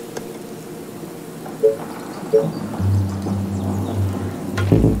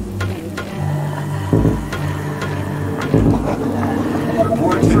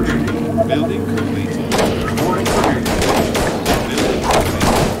 Reporting for duty. Building completed. Reporting for duty. Building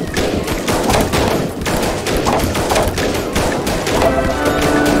completed.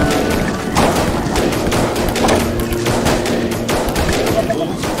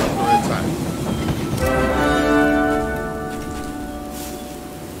 Walls are under attack.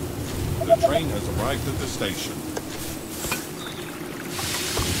 The train has arrived at the station.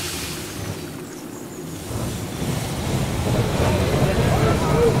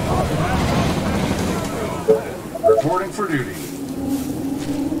 Reporting for duty.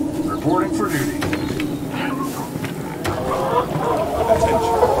 Reporting for duty.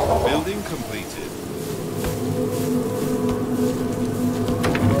 Attention. Building completed.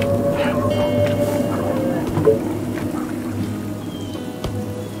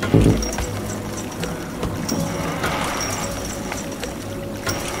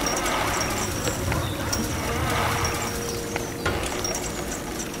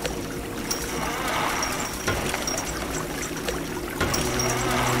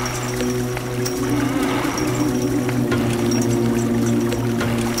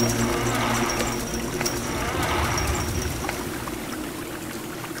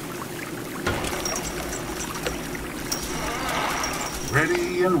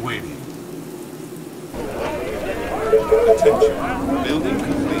 Ready and waiting. Attention. Building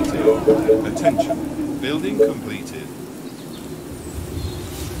completed. Attention. Building completed.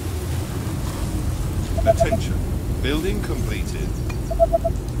 Attention. Building completed.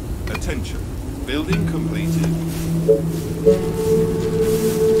 Attention. Building completed.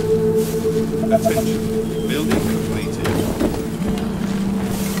 Attention. Building completed.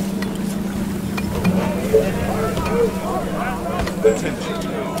 Attention.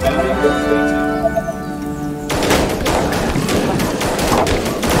 Building completed.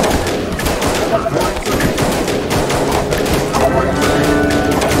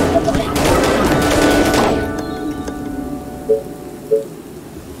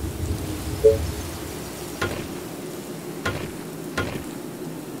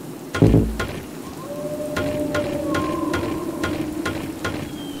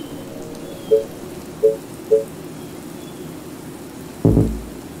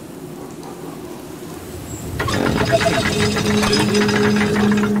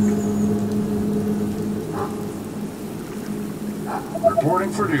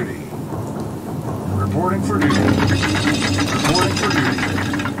 Reporting for duty. Reporting for duty. Reporting for duty.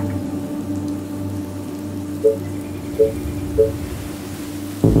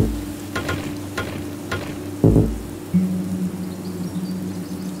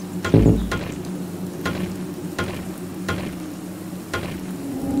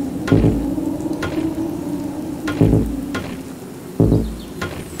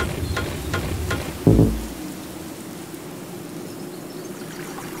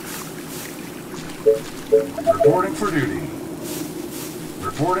 Reporting for duty.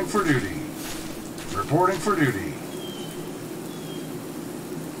 Reporting for duty. Reporting for duty.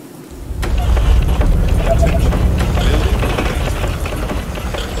 Attention. Building completed.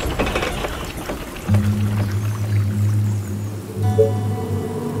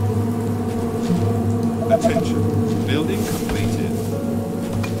 Attention. Building completed.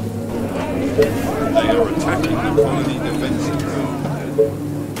 They are attacking the colony defenses.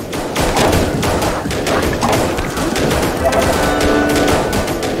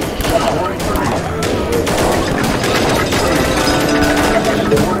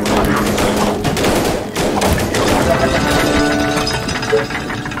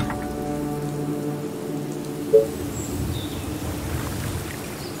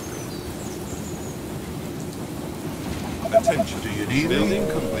 Attention. Do you need Building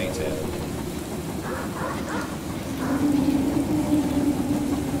me? completed.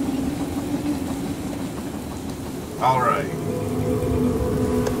 All right.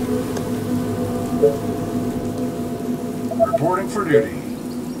 Reporting for duty.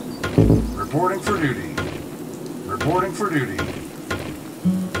 Reporting for duty. Reporting for duty.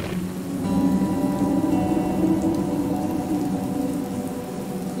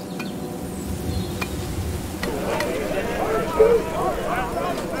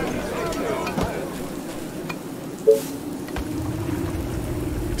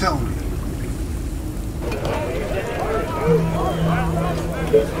 Tell me.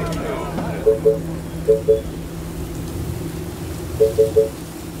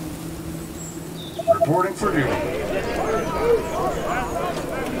 Reporting for duty.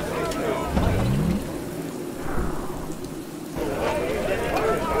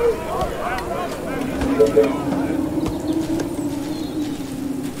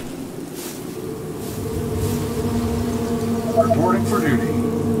 Reporting for duty.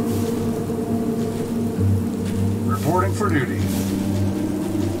 Reporting for duty.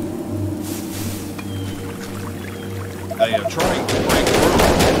 They are trying to break through.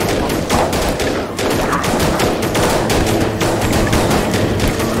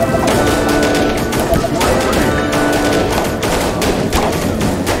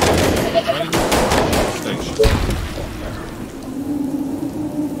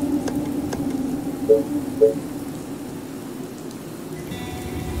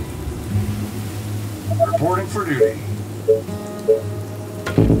 Reporting for duty.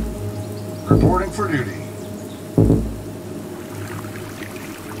 Reporting for duty.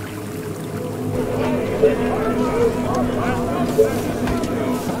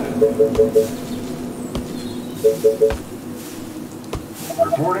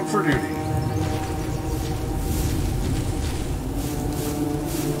 Reporting for duty.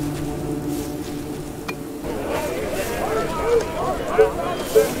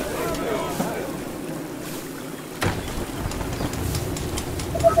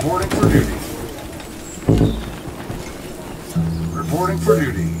 Reporting for duty. Reporting for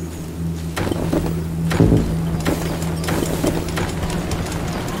duty.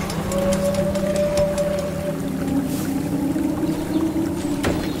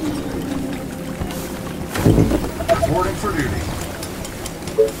 Reporting for duty.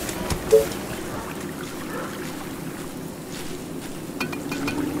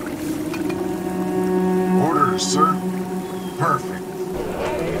 Orders, sir. Perfect.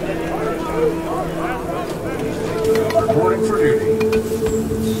 Reporting for duty.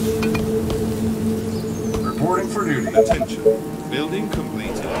 Reporting for duty. Attention. Building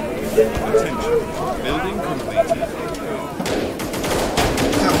completed. Attention. Building completed.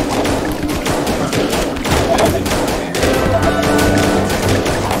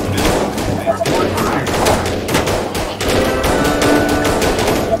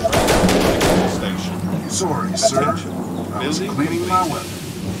 Sorry, sir. I was cleaning my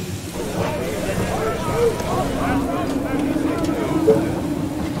weapon.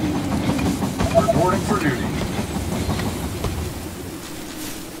 Reporting for duty.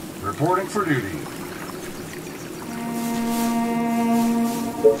 Reporting for duty.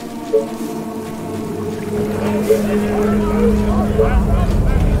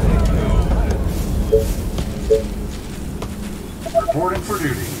 Reporting for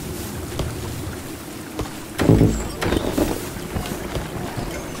duty.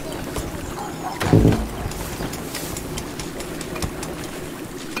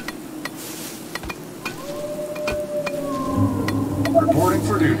 Reporting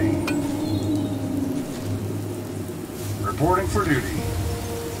for duty. Reporting for duty.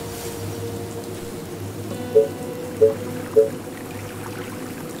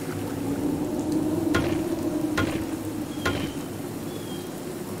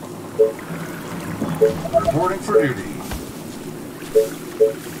 Reporting for duty.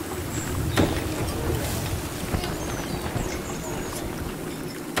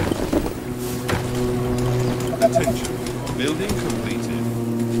 Attention. Building completed.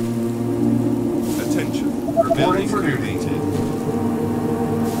 Attention. Reporting Building for duty. completed.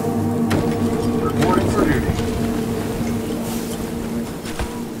 Reporting for duty.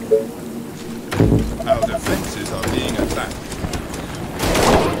 Our defenses are being attacked.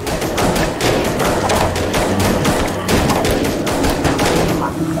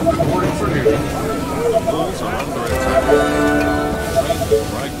 Reporting for duty. The walls are under attack. Train has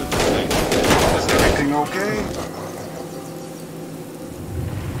arrived at the station. Is everything okay?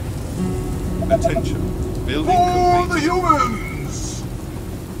 Attention. Building For the completed. humans!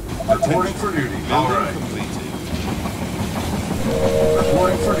 Reporting for duty. All Building right. completed.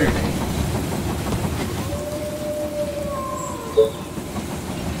 Reporting for duty.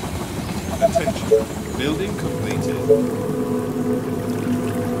 Attention. Building completed.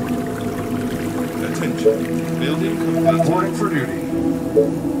 Attention. Building completed. Reporting for duty.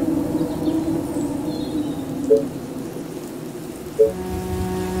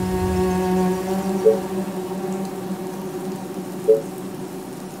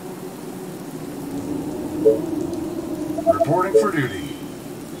 Reporting for duty.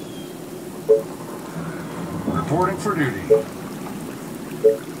 Reporting for duty.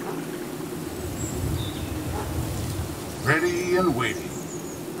 Ready and waiting.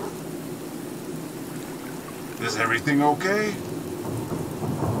 Is everything okay?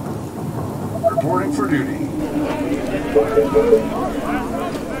 Reporting for duty.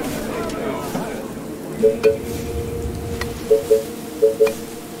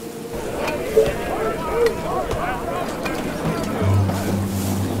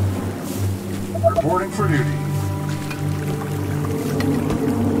 Reporting for duty.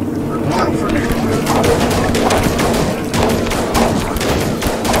 Reporting for duty.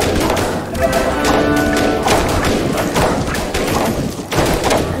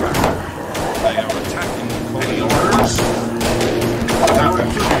 They are attacking the colony. Any orders?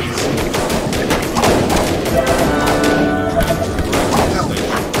 Reporting for duty.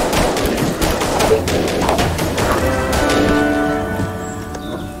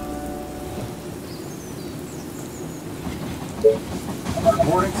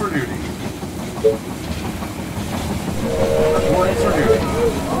 Reporting for duty. Reporting for duty.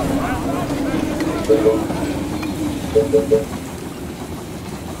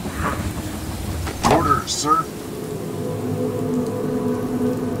 Orders, sir.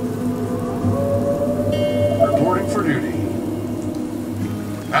 Reporting for duty.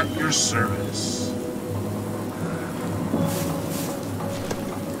 At your service.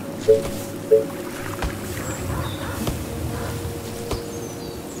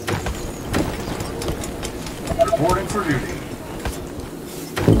 Reporting for duty.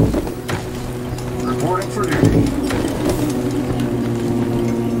 Reporting for duty.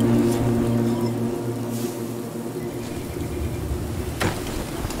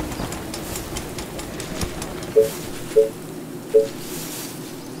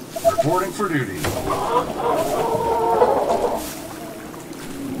 Reporting for duty.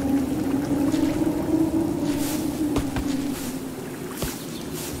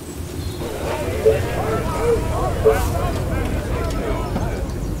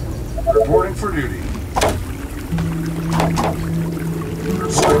 Reporting for duty.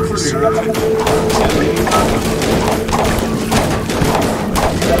 Reporting for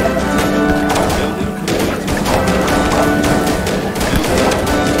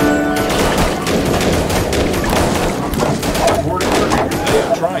They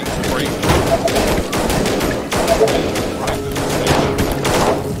are trying to break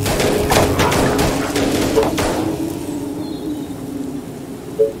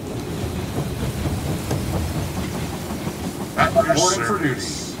Reporting for duty.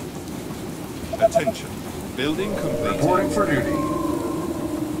 Attention. Building completed. Reporting for duty.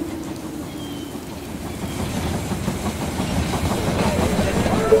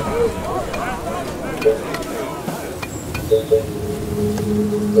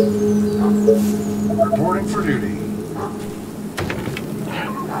 Reporting for duty.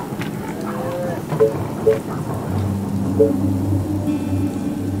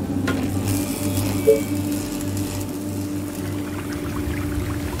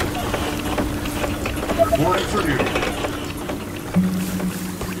 Reporting for duty.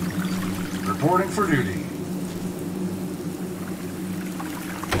 Reporting for duty.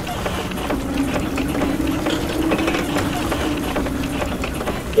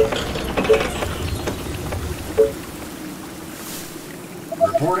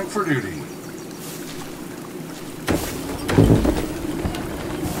 Reporting for duty.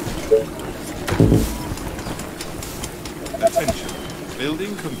 Attention.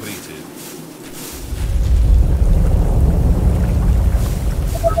 Building completed.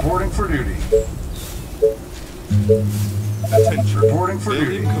 Reporting for duty. Attention. Reporting for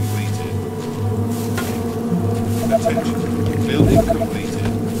Building duty. completed. Attention. Building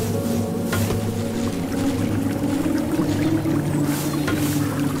completed.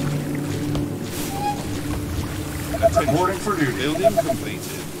 Reporting for duty. Building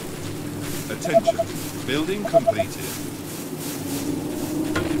completed. Attention. Building completed.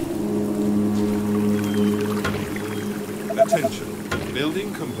 Attention.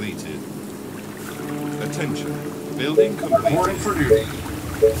 Building completed. Attention. Building completed. Reporting for duty.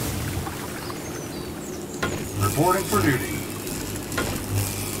 Reporting for duty.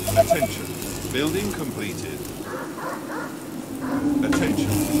 Attention. Building completed. Attention.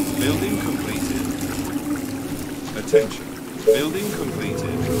 Building completed. Attention. Building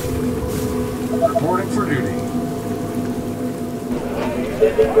completed. Reporting for duty.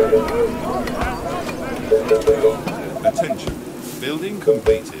 Attention. Building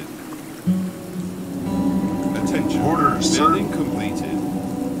completed. Attention. Orders, sir. Building completed.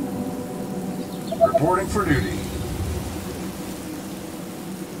 Reporting for duty.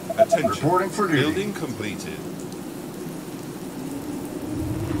 Attention. Reporting for duty. Building completed.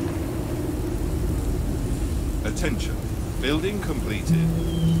 Attention. Building completed.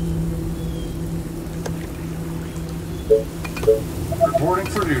 Reporting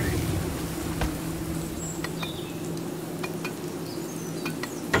for duty.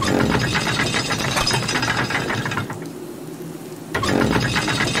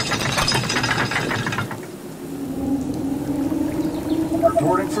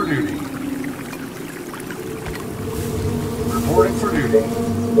 Reporting for duty. Reporting for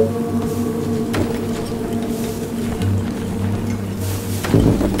duty.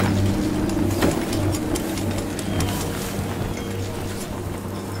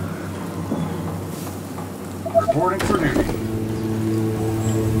 Reporting for duty.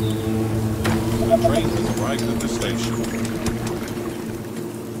 The train has arrived at the station.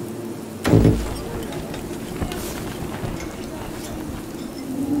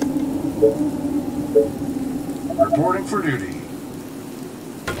 Reporting for duty.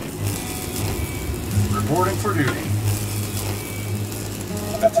 Reporting for duty.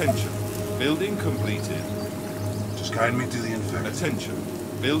 Attention. Building completed. Just guide me to the infected. Attention.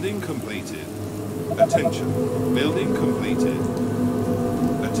 Building completed. Attention. Building completed.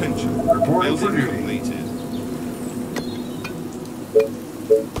 Attention. Reporting for Building duty. completed.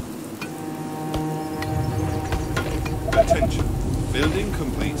 Attention. Building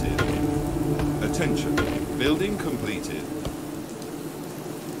completed. Attention. Building completed.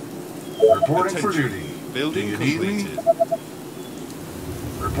 Reporting for Attention. duty. Building Do you need me? completed.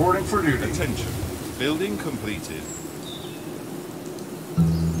 Reporting for duty. Attention. Building completed.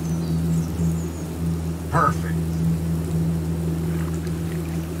 Perfect.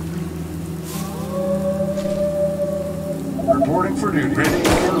 Reporting for duty. Ready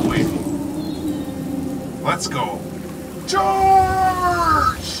and waiting. Let's go.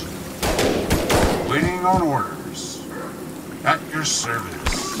 Charge! Waiting on orders. At your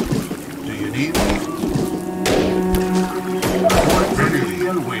service. Do you need me? Reporting for duty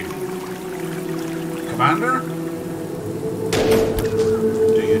and waiting. Commander?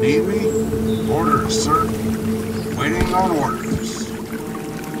 Do you need me? Orders, sir. Waiting on orders.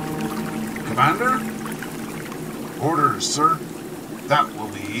 Commander? Orders, sir. That will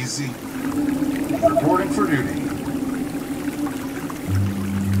be easy. Reporting for duty.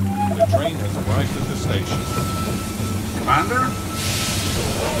 The train has arrived at the station. Commander?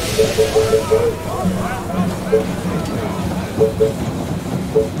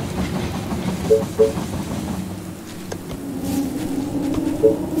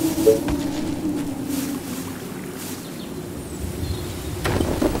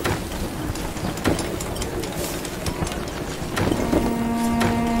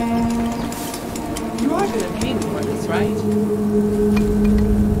 You are going to pay me for this, right?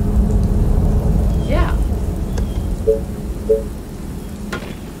 Yeah.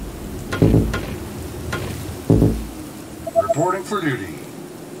 Reporting for duty.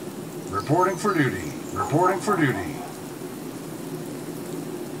 Reporting for duty. Reporting for duty.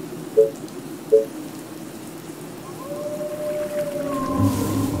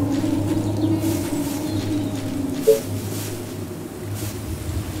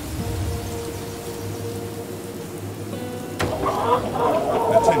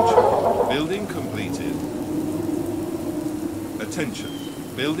 Attention. Building completed. Attention.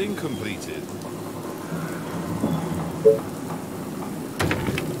 Building completed.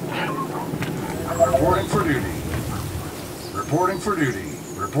 Reporting for duty. Reporting for duty.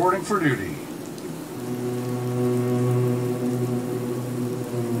 Reporting for duty.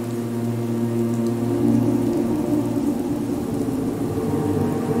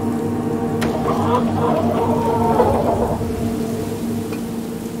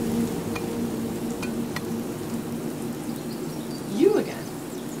 You again.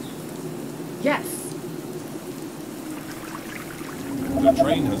 Yes. The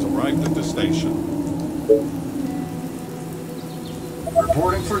train has arrived at the station.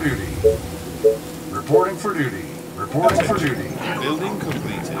 Reporting for duty. Reporting for duty. Reporting for duty. Building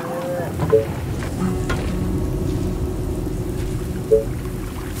completed.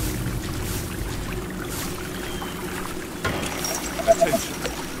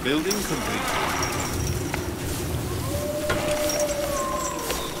 Attention. Building completed.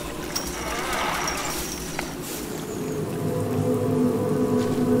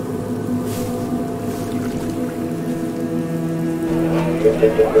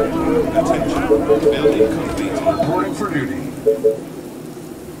 Attention. Building completed. Reporting for duty.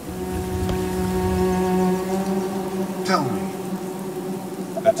 Tell me.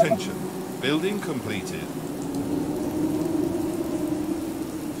 Attention. Building completed.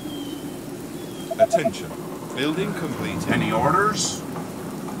 Attention. Building completed. Any orders?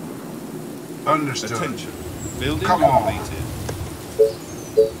 Understood. Attention. Building Come on. completed.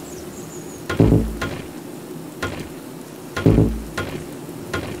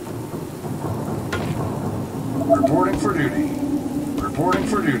 Reporting for duty. Reporting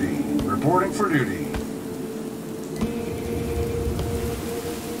for duty. Reporting for duty.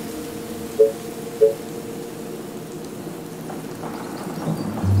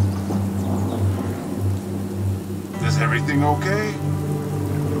 Is everything okay?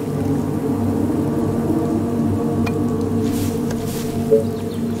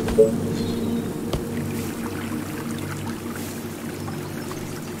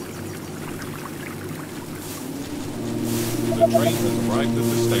 The train has arrived at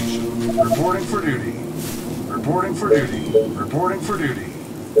the station. Reporting for duty. Reporting for duty. Reporting for duty.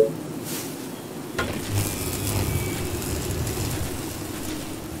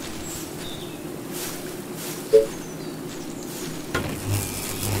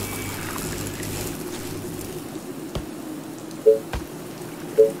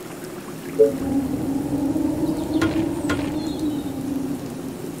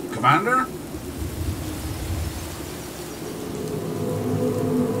 Commander?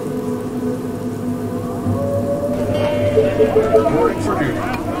 Reporting for duty.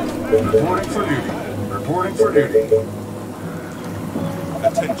 Reporting for duty. Reporting for duty.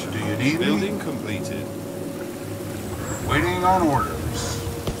 Attention. Do you need me? Building completed. Waiting on orders.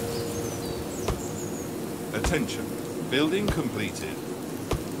 Attention. Building completed.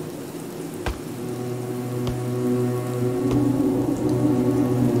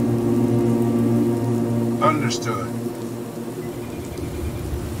 Understood.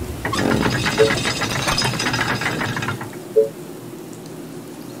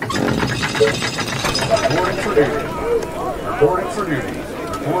 Reporting for duty. Reporting for duty.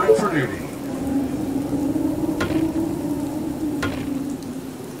 Reporting for duty.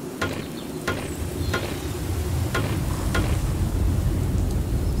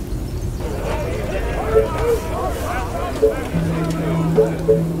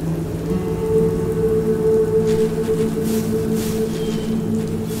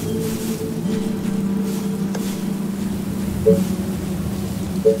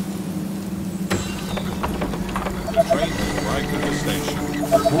 The train has arrived at the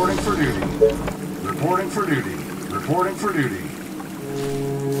station. Reporting for duty. Reporting for duty. Reporting for duty.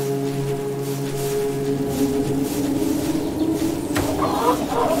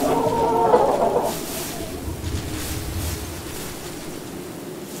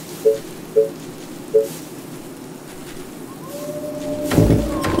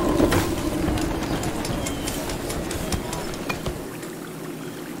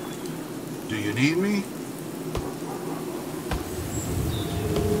 Do you need me?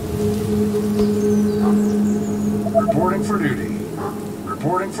 Reporting for duty.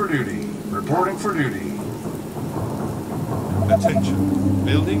 Reporting for duty. Reporting for duty. Attention.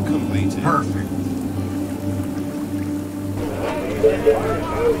 Building completed. Perfect.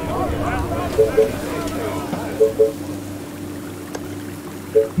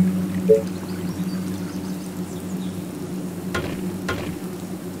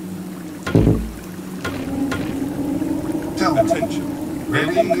 Tell me. Attention. Ready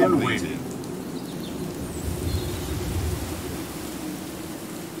Building and completed. waiting.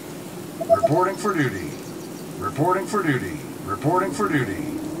 Reporting for duty. Reporting for duty. Reporting for duty.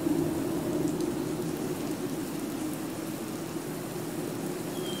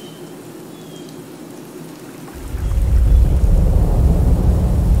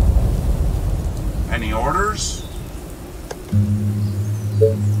 Any orders?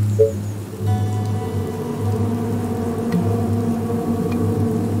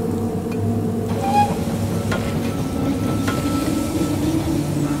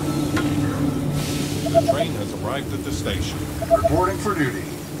 The train has arrived at the station. Reporting for duty.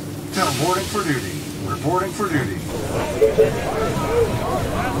 Reporting for duty. Reporting for duty.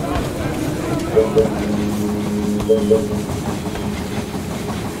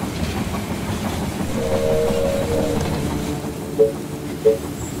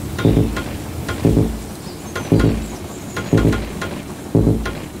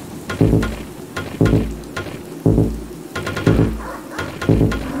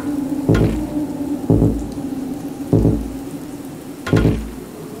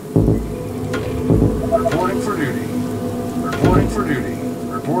 Reporting for duty. Reporting for duty.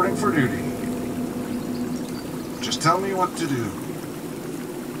 Reporting for duty. Just tell me what to do.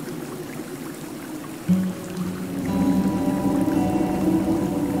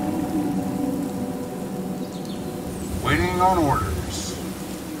 Waiting on orders.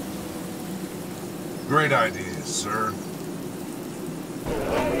 Great ideas, sir.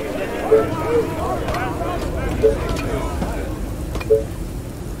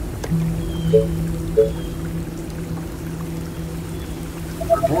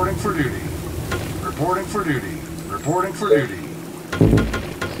 Reporting for duty. Reporting for duty. Reporting for duty.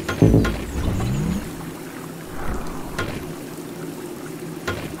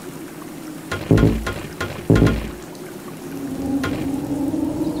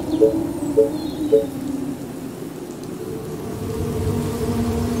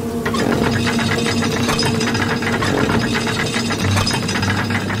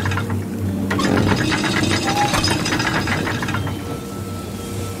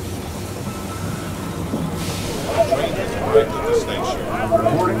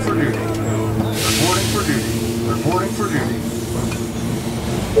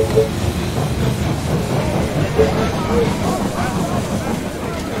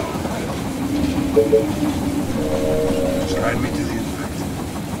 Just guide me to the infected.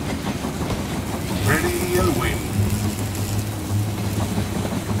 Ready and waiting.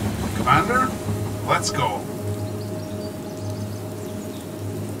 Commander, let's go.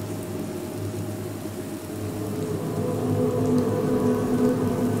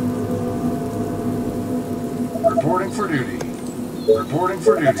 Reporting for duty. Reporting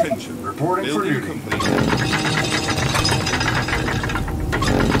for duty. Attention. Reporting for Building duty. complete.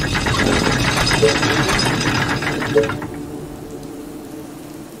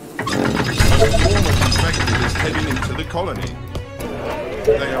 A swarm of infected is heading into the colony.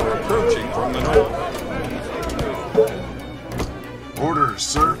 They are approaching from the north. Orders,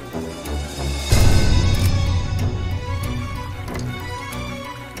 sir.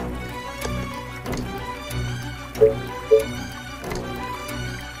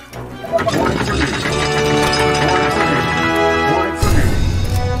 Reporting for duty. Reporting for duty. Reporting for duty.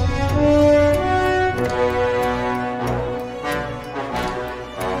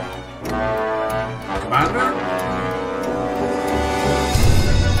 Commander?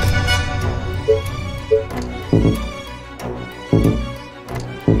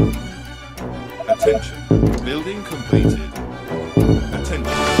 Attention. Building completed. Attention.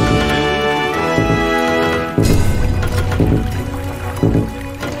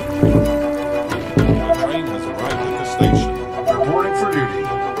 The train has arrived at the station. Reporting for duty.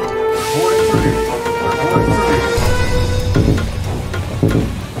 Reporting for duty. Reporting for duty.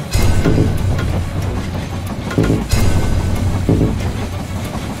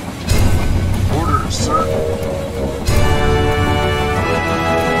 Orders, sir.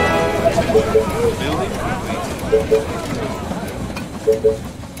 Attention. Building completed.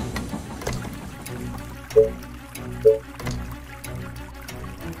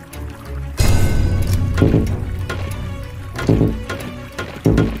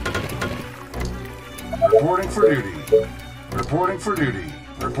 Reporting for duty. Reporting for duty.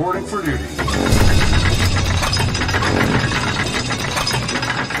 Reporting for duty.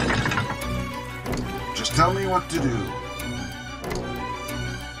 Just tell me what to do.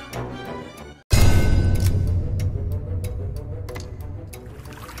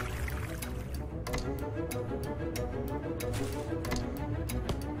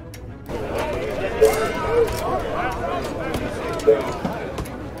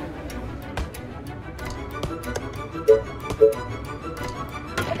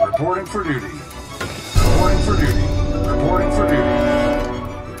 Reporting for duty. Reporting for duty. Reporting for duty.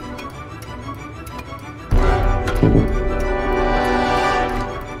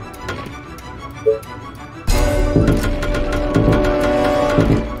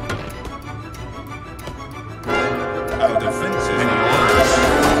 Our defenses. Any orders?